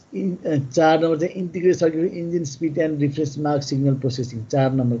 4 नम्बर चाहिँ integrated circuit engine speed and reference mark signal processing.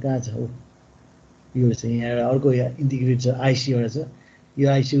 4 number कहाँ छ हो? यो चाहिँ यहाँ अर्को यहाँ इन्टिग्रेटेड छ, आइसी एउटा छ। यो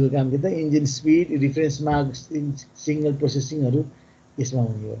आइसी को काम के त engine speed, reference mark signal प्रोसेसिङहरु यसमा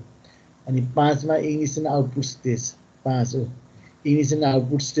हुने हो। अनि 5 मा इग्निसन आउटपुट स्टेज 5 हो। इग्निसन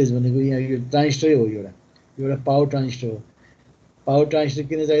आउटपुट स्टेज भनेको यहाँ यो ट्रान्जिस्टरै हो, एउटा पावर ट्रान्जिस्टर हो। पावर ट्रान्जिस्टर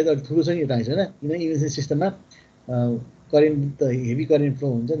किन चाहियो त ठुलो छ नि यो ट्रान्जिस्टर हैन, किन इग्निसन सिस्टममा करेन्ट त हेभी करेन्ट फ्लो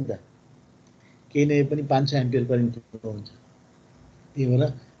हुन्छ नि त, केही न पनि 500 एम्पियर करेन्ट फ्लो हुन्छ, त्यही भएर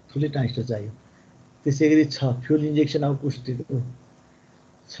ठुलै ट्रान्जिस्टर चाहियो। त्यसैगरी 6 फ्युल इन्जेक्सन आउटपुट स्टेज हो।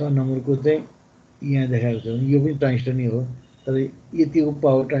 6 नम्बरको चाहिँ यहाँ देखाएको छ, यो पनि ट्रान्जिस्टर नै हो तर यतिको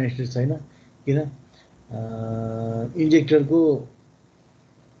पावर ट्रान्जिस्टर छैन, किन इन्जेक्टर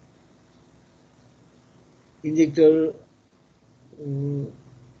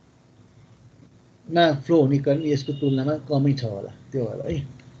मा फ्लो हुने करेन्ट यसको तुलनामा कमै छ होला, त्यो होला है।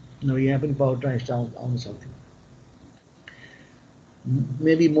 नभए यहाँ पनि पावर ट्रान्जिस्टर आउन सक्थ्यो,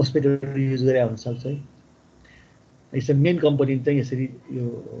 मेबी मोस्फेटहरु युज गरे हुन सक्छ है। यसको मेन कम्पोनेन्ट चाहिँ यसरी यो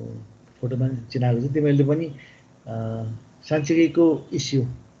फोटोमा चिनाएको छ। तिमीहरूले पनि साँच्चैको इस्यु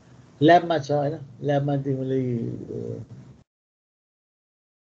ल्याबमा छ हैन, ल्याबमा तिमीले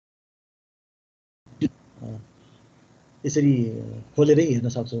यसरी खोलेरै हेर्न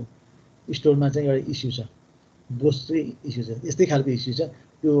सक्छौ। स्टोरमा चाहिँ एउटा इस्यु छ, बोस चाहिँ इस्यु छ, यस्तै खालको इस्यु छ।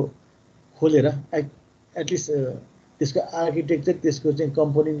 त्यो खोलेर एटलिस्ट त्यसको आर्किटेक्चर, त्यसको चाहिँ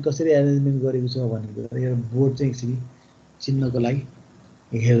कम्पोनेन्ट कसरी एरेन्जमेन्ट गरेको छ भनेको एउटा बोर्ड चाहिँ यसरी चिन्नको लागि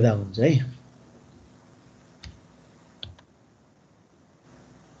हेर्दा हुन्छ है।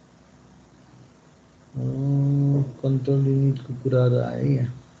 कन्ट्रोल युनिटको कुराहरु आयो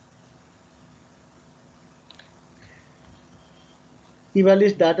यहाँ।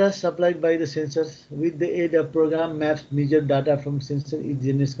 Evaluates data supplied by the sensors with the aid of program maps measure data from sensor it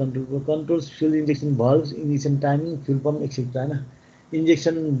generates controls fuel injection valves, ignition timing, fuel pump etc. हैन।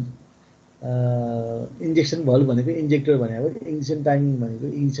 इन्जेक्सन भल्भ भनेको इन्जेक्टर भनेको, इग्निसन टाइमिङ भनेको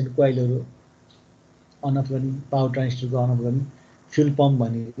इग्निसन कोइलहरु on off गर्ने, power ट्रान्जिस्टरको on off गर्ने, fuel pump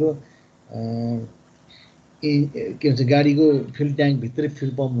भनेको के भन्छ गाडीको फ्युल ट्याङ्क भित्रै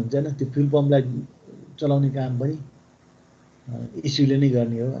फ्युल पम्प हुन्छ हैन, त्यो फ्युल पम्पलाई चलाउने काम पनि इस्युले नै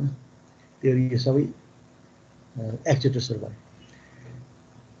गर्ने हो हैन। त्यो यो सबै एक्चुएटर्सहरु भयो।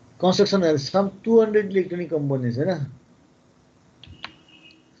 construction some 200 electronic components हैन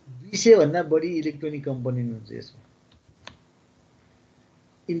 200 भन्दा बढी इलेक्ट्रोनिक कम्पोनेन्ट हुन्छ यसमा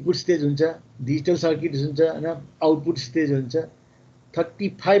इनपुट स्टेज हुन्छ डिजिटल सर्किट हुन्छ हैन आउटपुट स्टेज हुन्छ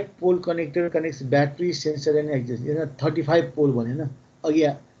 35 पोल connector connects battery sensor and access हैन 35 पोल भनेन अघि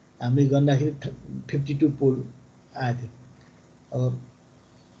हामीले गर्दाखेरि 52 पोल आएको थियो अब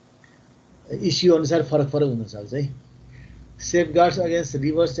ECU अनुसार फरक हुन सक्छ है safeguards against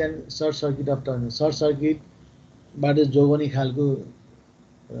reverse and short circuit of turn short circuit बाट जोगाउने खालको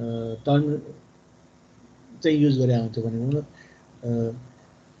टर्न चाहिँ युज गरे आउँछ भनेको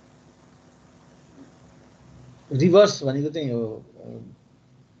रिभर्स भनेको चाहिँ हो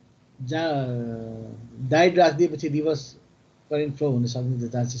जहाँ डायोड राखिदिएपछि रिभर्स करेन्ट फ्लो हुन सक्ने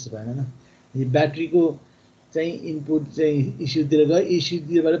चान्सेस भएन हैन यो ब्याट्रीको चाहिँ इनपुट चाहिँ ECU तिर गयो ECU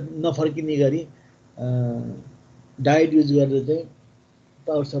तिरबाट नफर्किने गरी डायोड युज गरेर चाहिँ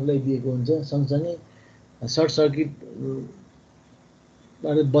पावर सप्लाई दिएको हुन्छ सँगसँगै सर्ट सर्किट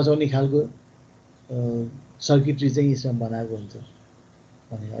बाट बचाउने खालको सर्किटरी चाहिँ यसमा बनाएको हुन्छ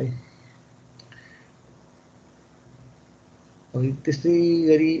भने है अब त्यस्तै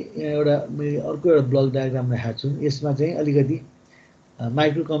गरी यहाँ एउटा मैले अर्को एउटा ब्लक डायग्राम राखेको छु यसमा चाहिँ अलिकति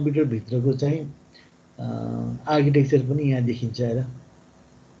माइक्रो कम्प्युटर भित्रको चाहिँ आर्किटेक्चर पनि यहाँ देखिन्छ हेर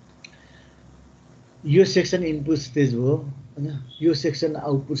यो सेक्सन इनपुट स्टेज हो हैन यो सेक्सन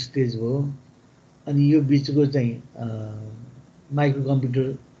आउटपुट स्टेज हो अनि यो बीचको चाहिँ माइक्रो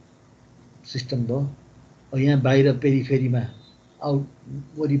कम्प्युटर सिस्टम भयो यहाँ बाहिर पेरिफेरीमा आउट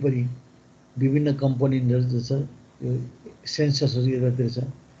वरिपरि विभिन्न कम्पोनेन्टहरु जो छ यो सेन्सर्सहरु यतातिर छ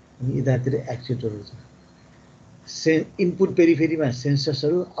अनि यतातिर एक्चुएटरहरु छ इनपुट पेरिफेरीमा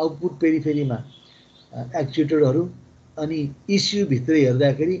सेन्सर्सहरु आउटपुट पेरिफेरीमा एक्चुएटरहरु अनि ECU भित्र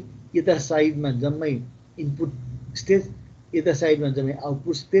हेर्दाखेरि यता साइडमा जम्मै इनपुट स्टेज यता साइडमा जम्मै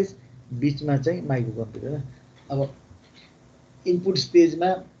आउटपुट स्टेज बीचमा चाहिँ माइक्रो कम्प्युटर अब इनपुट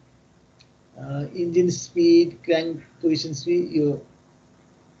स्टेजमा इन्जिन स्पिड क्र्याङ्क पोजिसन स्पिड यो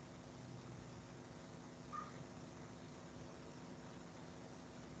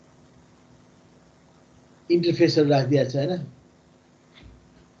इन्टरफेसहरु राखिदिएको छ हैन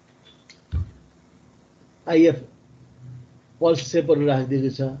IF पल्स सेपहरु राखिदिएको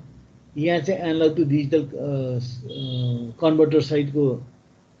छ यहाँ चाहिँ एनालग टु डिजिटल कन्भर्टर साइडको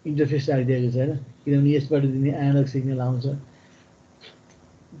इन्टरफेस राखिदिएको छ हैन किनभने यसबाट दिने एनालग सिग्नल आउँछ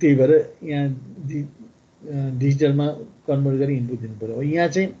त्यही भएर यहाँ डिजिटलमा कन्भर्ट गरी इनपुट दिनु पर्यो यहाँ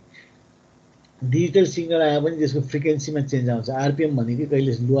चाहिँ डिजिटल सिग्नल आए पनि त्यसको फ्रिक्वेन्सीमा चेन्ज आउँछ RPM भनेको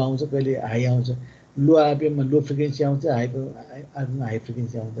कहिले लो आउँछ कहिले हाई आउँछ लो RPM मा लो फ्रिक्वेन्सी आउँछ हाई RPM मा हाई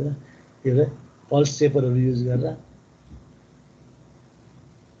फ्रिक्वेन्सी आउँछ हैन त्यही भएर पल्स सेपरहरु युज गरेर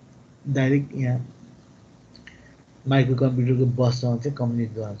डाइरेक्ट यहाँ माइक्रो कम्प्युटरको बससँग चाहिँ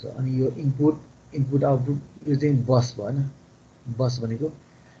कम्युनिकेट गराउँछ अनि यो इनपुट आउटपुट यो चाहिँ बस भयो हैन बस भनेको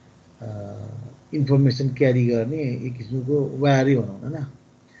इन्फर्मेसन क्यारी गर्ने एक किसिमको वायरै भनौँ हैन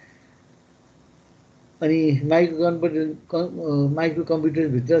अनि माइक्रो कम्प्युटर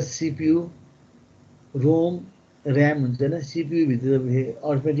भित्र CPU रोम र्याम हुन्छ हैन CPU भित्र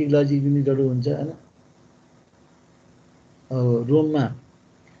अर्थमेटिक लजिक युनिटहरु हुन्छ हैन रोममा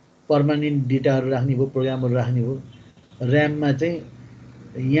पर्मानेन्ट डेटाहरु राख्ने भयो प्रोग्रामहरु राख्ने भयो र्याममा चाहिँ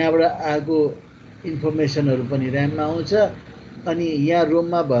यहाँबाट आएको इन्फर्मेसनहरु पनि र्याममा आउँछ अनि यहाँ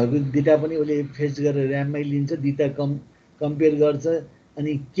रोममा भएको डेटा पनि उले फेच गरेर र्याममै लिन्छ डेटा कम्पेयर गर्छ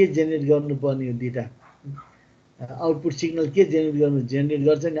अनि के जेनेरेट गर्नुपर्ने हो डेटा आउटपुट सिग्नल के जेनेरेट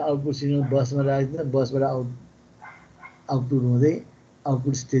गर्छ नि आउटपुट सिग्नल बसमा राख्दिन्छ बसबाट आउटपुट हुँदै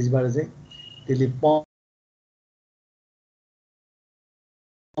आउटपुट स्टेजबाट चाहिँ त्यसले पम्प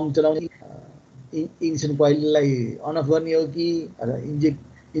चलाउने इन्जेक्सन कोइललाई अन अफ गर्ने हो कि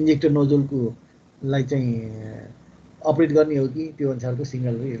इन्जेक्टर नोजलको लाई चाहिँ अपरेट गर्ने हो कि त्यो अनुसारको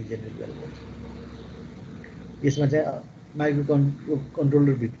सिग्नलहरु यसले जेनेरेट गरेको हुन्छ यसमा चाहिँ माइक्रो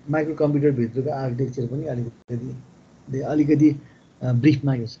कम्प्युटर भित्रको आर्किटेक्चर पनि अलिकति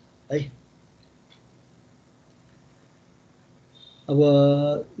ब्रिफमा यो छ है अब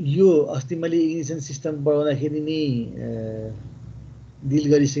यो अस्ति मैले इग्निसन सिस्टम पढाउँदाखेरि नि डिल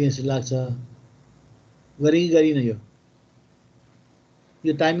गरिसके जस्तो लाग्छ गरे कि गरिन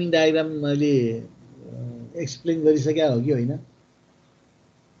यो टाइमिङ डायग्राम मैले एक्सप्लेन गरिसक्या हो कि होइन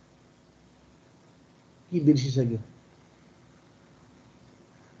कि बिर्सिसक्यो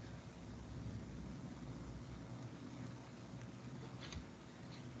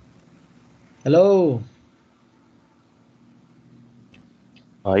हेलो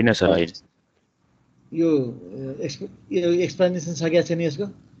होइन सर होइन यो एक्सप्लेनेसन सकिया छैन यसको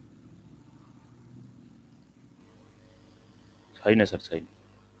छैन सर छैन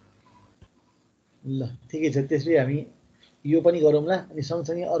ल ठिकै छ, त्यसले हामी यो पनि गरौँला। अनि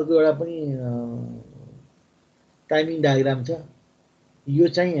सँगसँगै अर्को एउटा पनि टाइमिङ डायग्राम छ। यो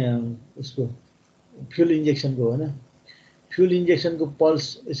चाहिँ उसको फ्युल इन्जेक्सनको हो हैन। फ्युल इन्जेक्सनको पल्स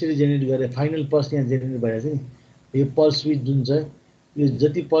यसरी जेनेरेट गरे, फाइनल पल्स यहाँ जेनेरेट भइरहेको छ नि। यो पल्स विथ जुन छ, यो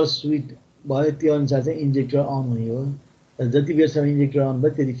जति पल्स विथ भयो त्यो अनुसार चाहिँ इन्जेक्टर अन हुने हो। र जति बेरसम्म इन्जेक्टर अन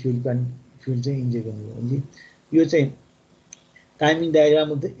भयो त्यति फ्युल चाहिँ इन्जेक्ट हुने हो। अनि यो चाहिँ timing diagram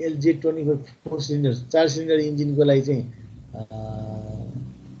of the LJ24 cylinder 4 cylinder इन्जिनको लागि चाहिँ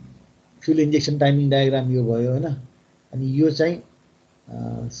फ्युल इन्जेक्सन टाइमिङ डायग्राम यो भयो हैन। अनि यो चाहिँ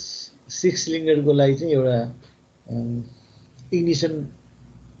 6 सिलिन्डरको लागि चाहिँ एउटा इग्निसन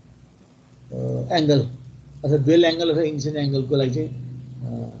एंगल अथवा डुअल एंगल अथवा इग्निसन एंगलको लागि चाहिँ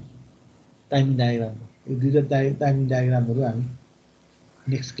टाइमिङ डायग्राम। यो दुईटा टाइमिङ डायग्रामहरु हामी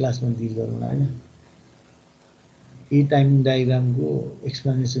नेक्स्ट क्लासमा डिल गरौँला हैन। यी टाइमिङ डायग्रामको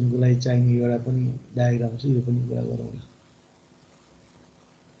एक्सप्लेनेसनको लागि चाहिने एउटा पनि डायग्राम छ, यो पनि कुरा गरौँला।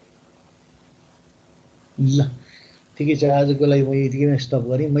 ल ठिकै छ, आजको लागि म यतिकै स्टप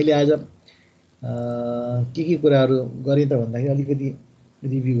गरेँ। मैले आज के कुराहरू गरेँ त भन्दाखेरि अलिकति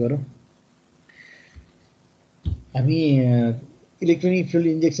रिभ्यू गरौँ। हामी इलेक्ट्रोनिक फ्युल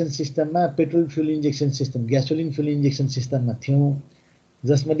इन्जेक्सन सिस्टममा petrol fuel injection system, ग्यासोलिन fuel injection सिस्टममा थियौँ,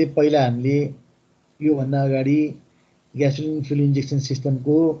 जसमध्ये पहिला हामीले योभन्दा अगाडि ग्यासोलिन फ्युल इन्जेक्सन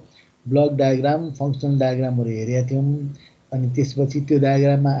सिस्टमको ब्लक डायग्राम, फङ्सनल डायग्रामहरू हेरेका थियौँ। अनि त्यसपछि त्यो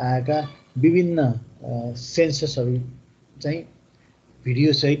डायग्राममा आएका विभिन्न सेन्सर्सहरू चाहिँ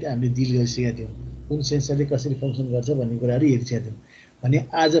भिडियो सहित हामीले डिल गरिसकेका थियौँ। कुन सेन्सरले कसरी फङ्सन गर्छ भन्ने कुराहरू हेरिसकेका थियौँ। भने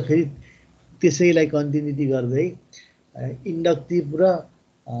आज फेरि त्यसैलाई कन्टिन्युटी गर्दै इन्डक्टिभ र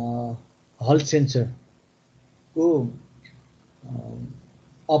हल सेन्सरको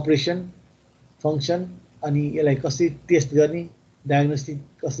अपरेसन, फङ्सन अनि यसलाई कसरी टेस्ट गर्ने, डायग्नोस्टिक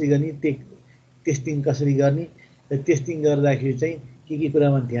कसरी गर्ने, टेस्टिङ कसरी गर्ने, र टेस्टिङ गर्दाखेरि चाहिँ के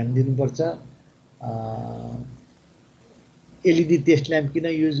कुरामा ध्यान दिनुपर्छ, एलइडी टेस्ट ल्याम्प किन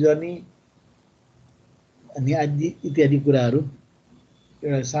युज गर्ने, अनि आदि इत्यादि कुराहरू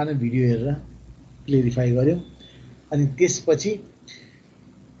एउटा सानो भिडियो हेरेर क्लियरिफाई गर्यौँ। अनि त्यसपछि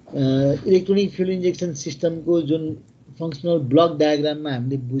इलेक्ट्रोनिक फ्युल इन्जेक्सन सिस्टमको जुन फङ्सनल ब्लक डायग्राममा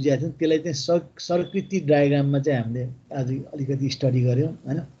हामीले बुझेका थियौँ त्यसलाई चाहिँ सर्किट डायग्राममा चाहिँ हामीले आज अलिकति स्टडी गर्यौँ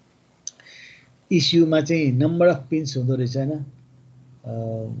हैन। ECUमा चाहिँ नम्बर अफ पिन्स हुँदो रहेछ हैन।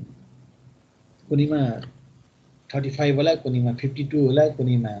 कुनैमा 35 होला, कुनैमा 52 होला,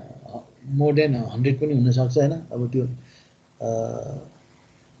 कुनैमा मोर देन 100 पनि हुनसक्छ हैन। अब त्यो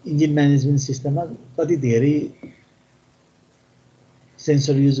इन्जिन म्यानेजमेन्ट सिस्टममा कति धेरै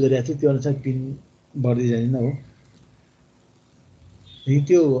सेन्सर युज गरेको थियो त्यो अनुसार पिन बढ्दै जाँदैन हो। अनि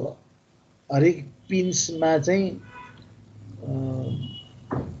त्यो हरेक पिन्समा चाहिँ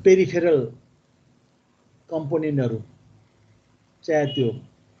पेरिफेरल कम्पोनेन्टहरू, चाहे त्यो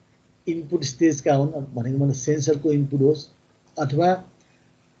इनपुट स्टेजका हुन्, भनेको मतलब सेन्सरको इनपुट होस् अथवा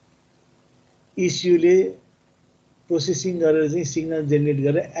ECUले प्रोसेसिङ गरेर चाहिँ सिग्नल जेनेरेट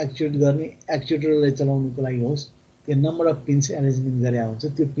गरेर एक्चुएट गर्ने एक्चुएटरलाई चलाउनुको लागि होस्, त्यो नम्बर अफ पिन्स एरेन्जमेन्ट गरेका हुन्छ।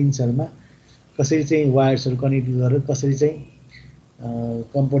 त्यो पिन्सहरूमा कसरी चाहिँ वायर्सहरू कनेक्ट गरेर कसरी चाहिँ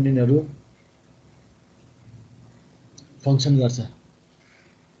कम्पोनेन्टहरू फङ्सन गर्छ।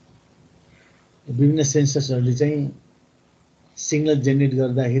 विभिन्न सेन्सर्सहरूले चाहिँ सिग्नल जेनेरेट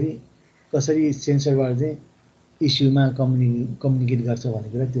गर्दाखेरि कसरी सेन्सरबाट चाहिँ ECUमा कम्युनिकेट गर्छ भन्ने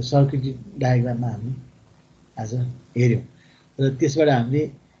कुरा त्यो सर्किट डायग्राममा हामी आज हेऱ्यौँ। र त्यसबाट हामीले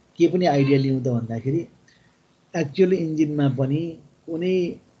के पनि आइडिया लियौँ त भन्दाखेरि एक्चुअल इन्जिनमा पनि कुनै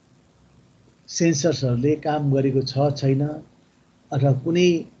सेन्सर्सहरूले काम गरेको छ छैन, अथवा कुनै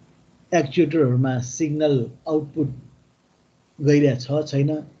एक्चुएटरहरूमा सिग्नल आउटपुट गइरहेको छ छैन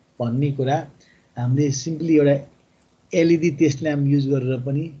भन्ने कुरा हामीले सिम्पली एउटा एलइडी टेस्ट ल्याम्प युज गरेर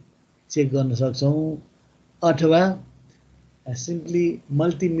पनि चेक गर्न सक्छौँ, अथवा सिम्पली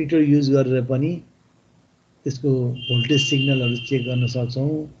मल्टिमिटर युज गरेर पनि त्यसको भोल्टेज सिग्नलहरू चेक गर्न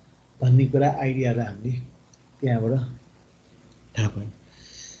सक्छौँ भन्ने कुरा आइडियाहरू हामीले त्यहाँबाट थाहा पायौँ।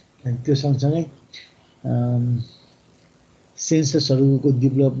 अनि त्यो सँगसँगै सेन्सर्सहरूको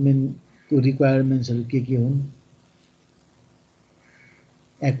डेभलपमेन्टको रिक्वायरमेन्ट्सहरू के हुन्,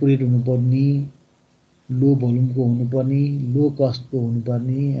 एक्युरेट हुनुपर्ने, लो भोल्युमको हुनुपर्ने, लो कस्टको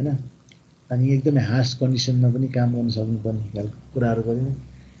हुनुपर्ने हैन, अनि एकदमै हार्स कन्डिसनमा पनि काम गर्न सक्नुपर्ने खालको कुराहरू गऱ्यौँ।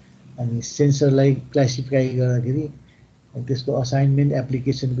 अनि सेन्सरलाई क्लासिफाई गर्दाखेरि त्यसको असाइनमेन्ट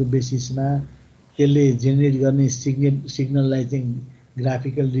एप्लिकेसनको बेसिसमा त्यसले जेनेरेट गर्ने सिग्नललाई चाहिँ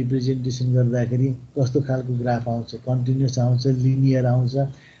ग्राफिकल रिप्रेजेन्टेसन गर्दाखेरि कस्तो खालको ग्राफ आउँछ, कन्टिन्युअस आउँछ, लिनियर आउँछ,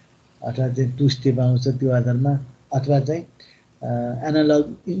 अथवा चाहिँ 2 स्टेप आउँछ, त्यो आधारमा, अथवा चाहिँ एनालग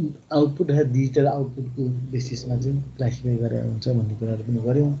आउटपुट र डिजिटल आउटपुटको बेसिसमा चाहिँ क्लासिफाई गरेर हुन्छ भन्ने कुराहरू पनि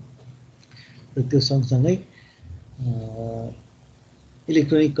गऱ्यौँ र त्यो सँगसँगै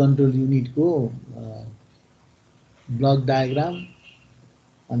इलेक्ट्रोनिक कन्ट्रोल युनिटको ब्लक डायग्राम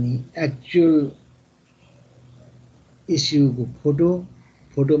अनि एक्चुअल ECU को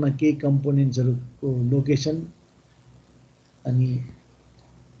फोटोमा केही कम्पोनेन्ट्सहरूको लोकेसन अनि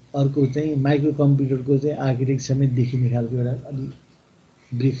अर्को चाहिँ माइक्रो कम्प्युटरको चाहिँ आर्किटेक्ट समेत देखिने खालको एउटा अलि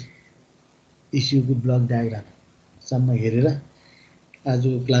ब्रिफ ECU को ब्लक डायग्राम सम्म हेरेर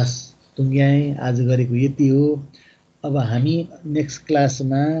आजको क्लास टुङ्ग्याएँ। आज गरेको यति हो। अब हामी नेक्स्ट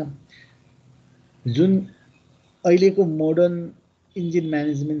क्लासमा जुन अहिलेको मोडर्न इन्जिन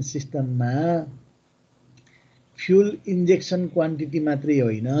म्यानेजमेन्ट सिस्टममा फ्युल इन्जेक्सन क्वान्टिटी मात्रै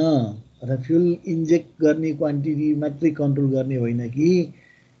होइन र फ्युल इन्जेक्ट गर्ने क्वान्टिटी मात्रै कन्ट्रोल गर्ने होइन कि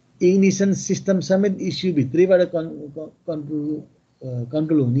इग्निसन सिस्टम समेत ECU भित्रैबाट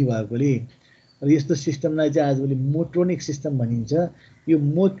कन्ट्रोल हुने भएकोले र यस्तो सिस्टमलाई चाहिँ आजभोलि मोट्रोनिक सिस्टम भनिन्छ। यो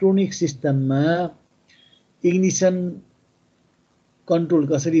मोट्रोनिक सिस्टममा इग्निसन कन्ट्रोल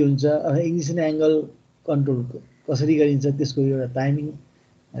कसरी हुन्छ, इग्निसन एङ्गल कन्ट्रोल कसरी गरिन्छ, त्यसको एउटा टाइमिङ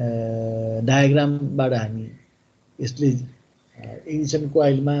डायग्रामबाट हामी यसले इग्निसन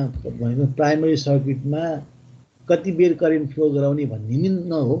कोइलमा भनेको प्राइमरी सर्किटमा कति बेर करेन्ट फ्लो गराउने भन्ने नि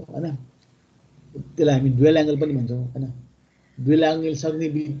नहो हैन। त्यसलाई हामी डुअल एङ्गल पनि भन्छौँ हैन। डुअल एङ्गल सक्ने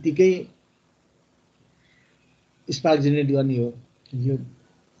बित्तिकै स्पार्क जेनेरेट गर्ने हो। यो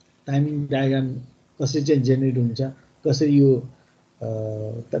टाइमिङ डायग्राम कसरी चाहिँ जेनेरेट हुन्छ, कसरी यो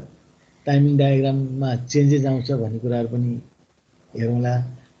टाइमिङ डायग्राममा चेन्जेस आउँछ भन्ने कुराहरू पनि हेरौँला।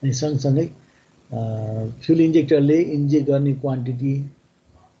 अनि सँगसँगै फ्युल इन्जेक्टरले इन्जेक्ट गर्ने क्वान्टिटी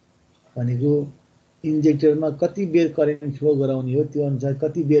भनेको इन्जेक्टरमा कति बेर करेन्ट फ्लो गराउने हो, त्यो अनुसार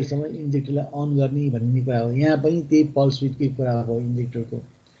कति बेरसम्म इन्जेक्टरलाई अन गर्ने भन्ने कुरा हो। यहाँ पनि त्यही पल्स विडकै कुरा हो इन्जेक्टरको।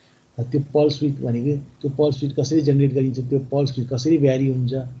 त्यो पल्स विड भनेको त्यो पल्स विड कसरी जेनेरेट गरिन्छ, त्यो पल्स विड कसरी भ्यारी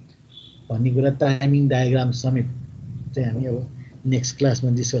हुन्छ भन्ने कुरा टाइमिङ डायग्राम समेत चाहिँ हामी अब नेक्स्ट क्लासमा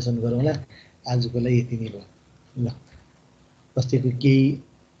डिस्कसन गरौँला। आजको लागि यति नै भयो। ल कसैको केही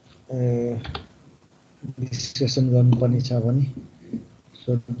डिस्कसन गर्नुपर्ने छ भने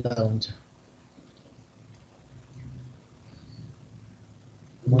सोध्दा हुन्छ।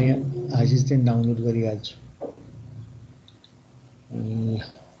 म यहाँ आज चाहिँ डाउनलोड गरिहाल्छु।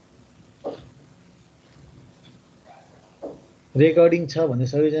 रेकर्डिङ छ भने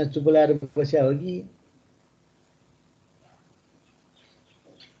सबैजना चुप लाएर बस्या हो कि?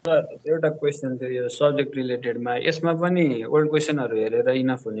 एउटा क्वेसन थियो यो सब्जेक्ट रिलेटेडमा, यसमा पनि ओल्ड क्वेसनहरू हेरेर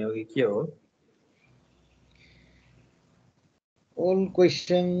इनफ हुने हो कि के हो? ओल्ड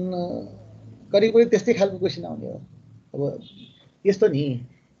क्वेसन करिब त्यस्तै खालको क्वेसन आउने हो। अब यस्तो नि,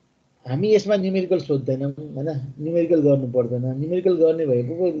 हामी यसमा न्युमेरिकल सोध्दैनौँ हैन। न्युमेरिकल गर्नु पर्दैन। न्युमेरिकल गर्ने भए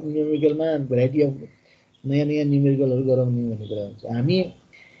पो न्युमेरिकलमा भेराइटी अफ नयाँ नयाँ न्युमेरिकलहरू गराउने भन्ने कुरा हुन्छ। हामी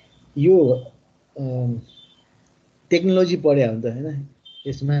यो टेक्नोलोजी पढ्या हो नि त हैन।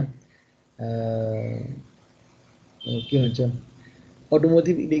 यसमा के भन्छ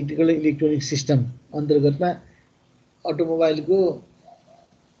अटोमोटिभ इलेक्ट्रिकल इलेक्ट्रोनिक सिस्टम अन्तर्गतमा अटोमोबाइलको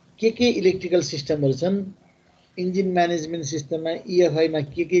के इलेक्ट्रिकल सिस्टमहरू छन्, इन्जिन म्यानेजमेन्ट सिस्टममा EFI मा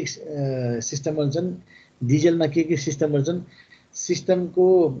के सिस्टमहरू छन्, डिजलमा के सिस्टमहरू छन्, सिस्टमको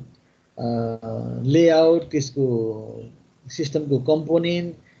लेआउट, त्यसको सिस्टमको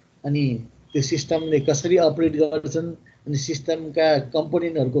कम्पोनेन्ट, अनि त्यो सिस्टमले कसरी अपरेट गर्छन्, अनि सिस्टमका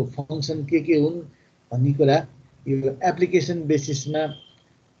कम्पोनेन्टहरूको फङ्सन के हुन् भन्ने कुरा यो एप्लिकेसन बेसिसमा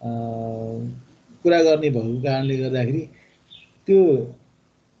कुरा गर्ने भएको कारणले गर्दाखेरि त्यो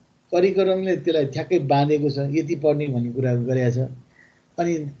करिकुलमले त्यसलाई ठ्याक्कै बाँधेको छ, यति पढ्ने भन्ने कुरा गरेको छ।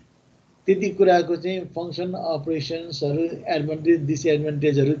 अनि त्यति कुराको चाहिँ फङ्सन अपरेसन्सहरू, एडभान्टेज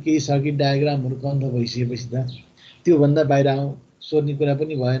डिसएडभान्टेजहरू, केही सर्किट डायग्रामहरू कन्थ भइसकेपछि त त्योभन्दा बाहिर सोध्ने कुरा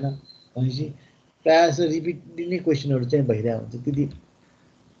पनि भएन। भनेपछि प्रायः जस्तो रिपिट दिने क्वेसनहरू चाहिँ भइरहेको हुन्छ। त्यति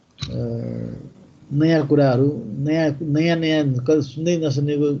नयाँ कुराहरू, नयाँ सुन्दै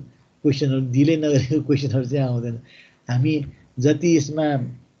नसुनेको क्वेसनहरू, दिलै नगरेको क्वेसनहरू चाहिँ आउँदैन। हामी जति यसमा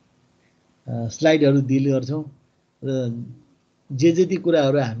स्लाइडहरू डिल गर्छौँ र जति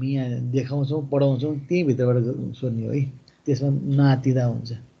कुराहरू हामी यहाँ देखाउँछौँ पढाउँछौँ त्यही भित्रबाट सोध्ने हो है। त्यसमा नआत्तिदा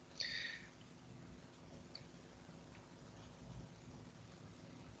हुन्छ।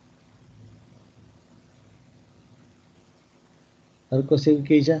 अरू कसैको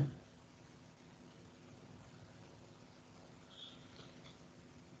केही छ?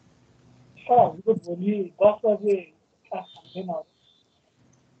 भोलि 10 बजे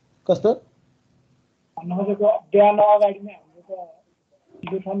कस्तो भन्नु खोजेको? बिहान अगाडि नै हाम्रो त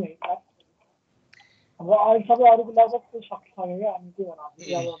ढिलो छ नि। अब अहिले सबै अरूको लगभग त्यो सकिसक्यो क्या अनि के भन्नु अब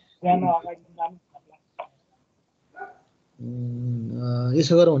बिहान अगाडि जानु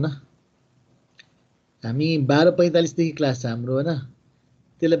यसो गरौँ न हामी 12:45 देखि क्लास छ हाम्रो हैन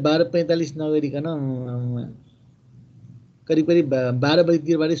त्यसले 12:45 नगरिकन करिब 12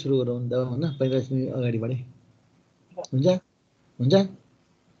 बजेतिरबाटै सुरु गरौँ नि त हैन 45 मिनेट अगाडिबाटै हुन्छ हुन्छ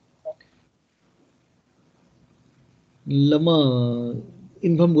ल म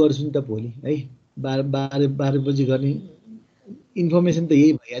इन्फर्म गर्छु नि त भोलि है 12 बजी गर्ने इन्फर्मेसन त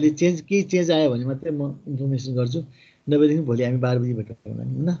यही भइहाल्यो केही चेन्ज आयो भने मात्रै म इन्फर्मेसन गर्छु नभएदेखि भोलि हामी 12 बजी भेटौँ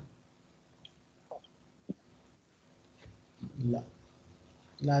हैन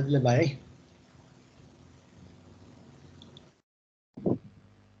ल आजलाई बाई है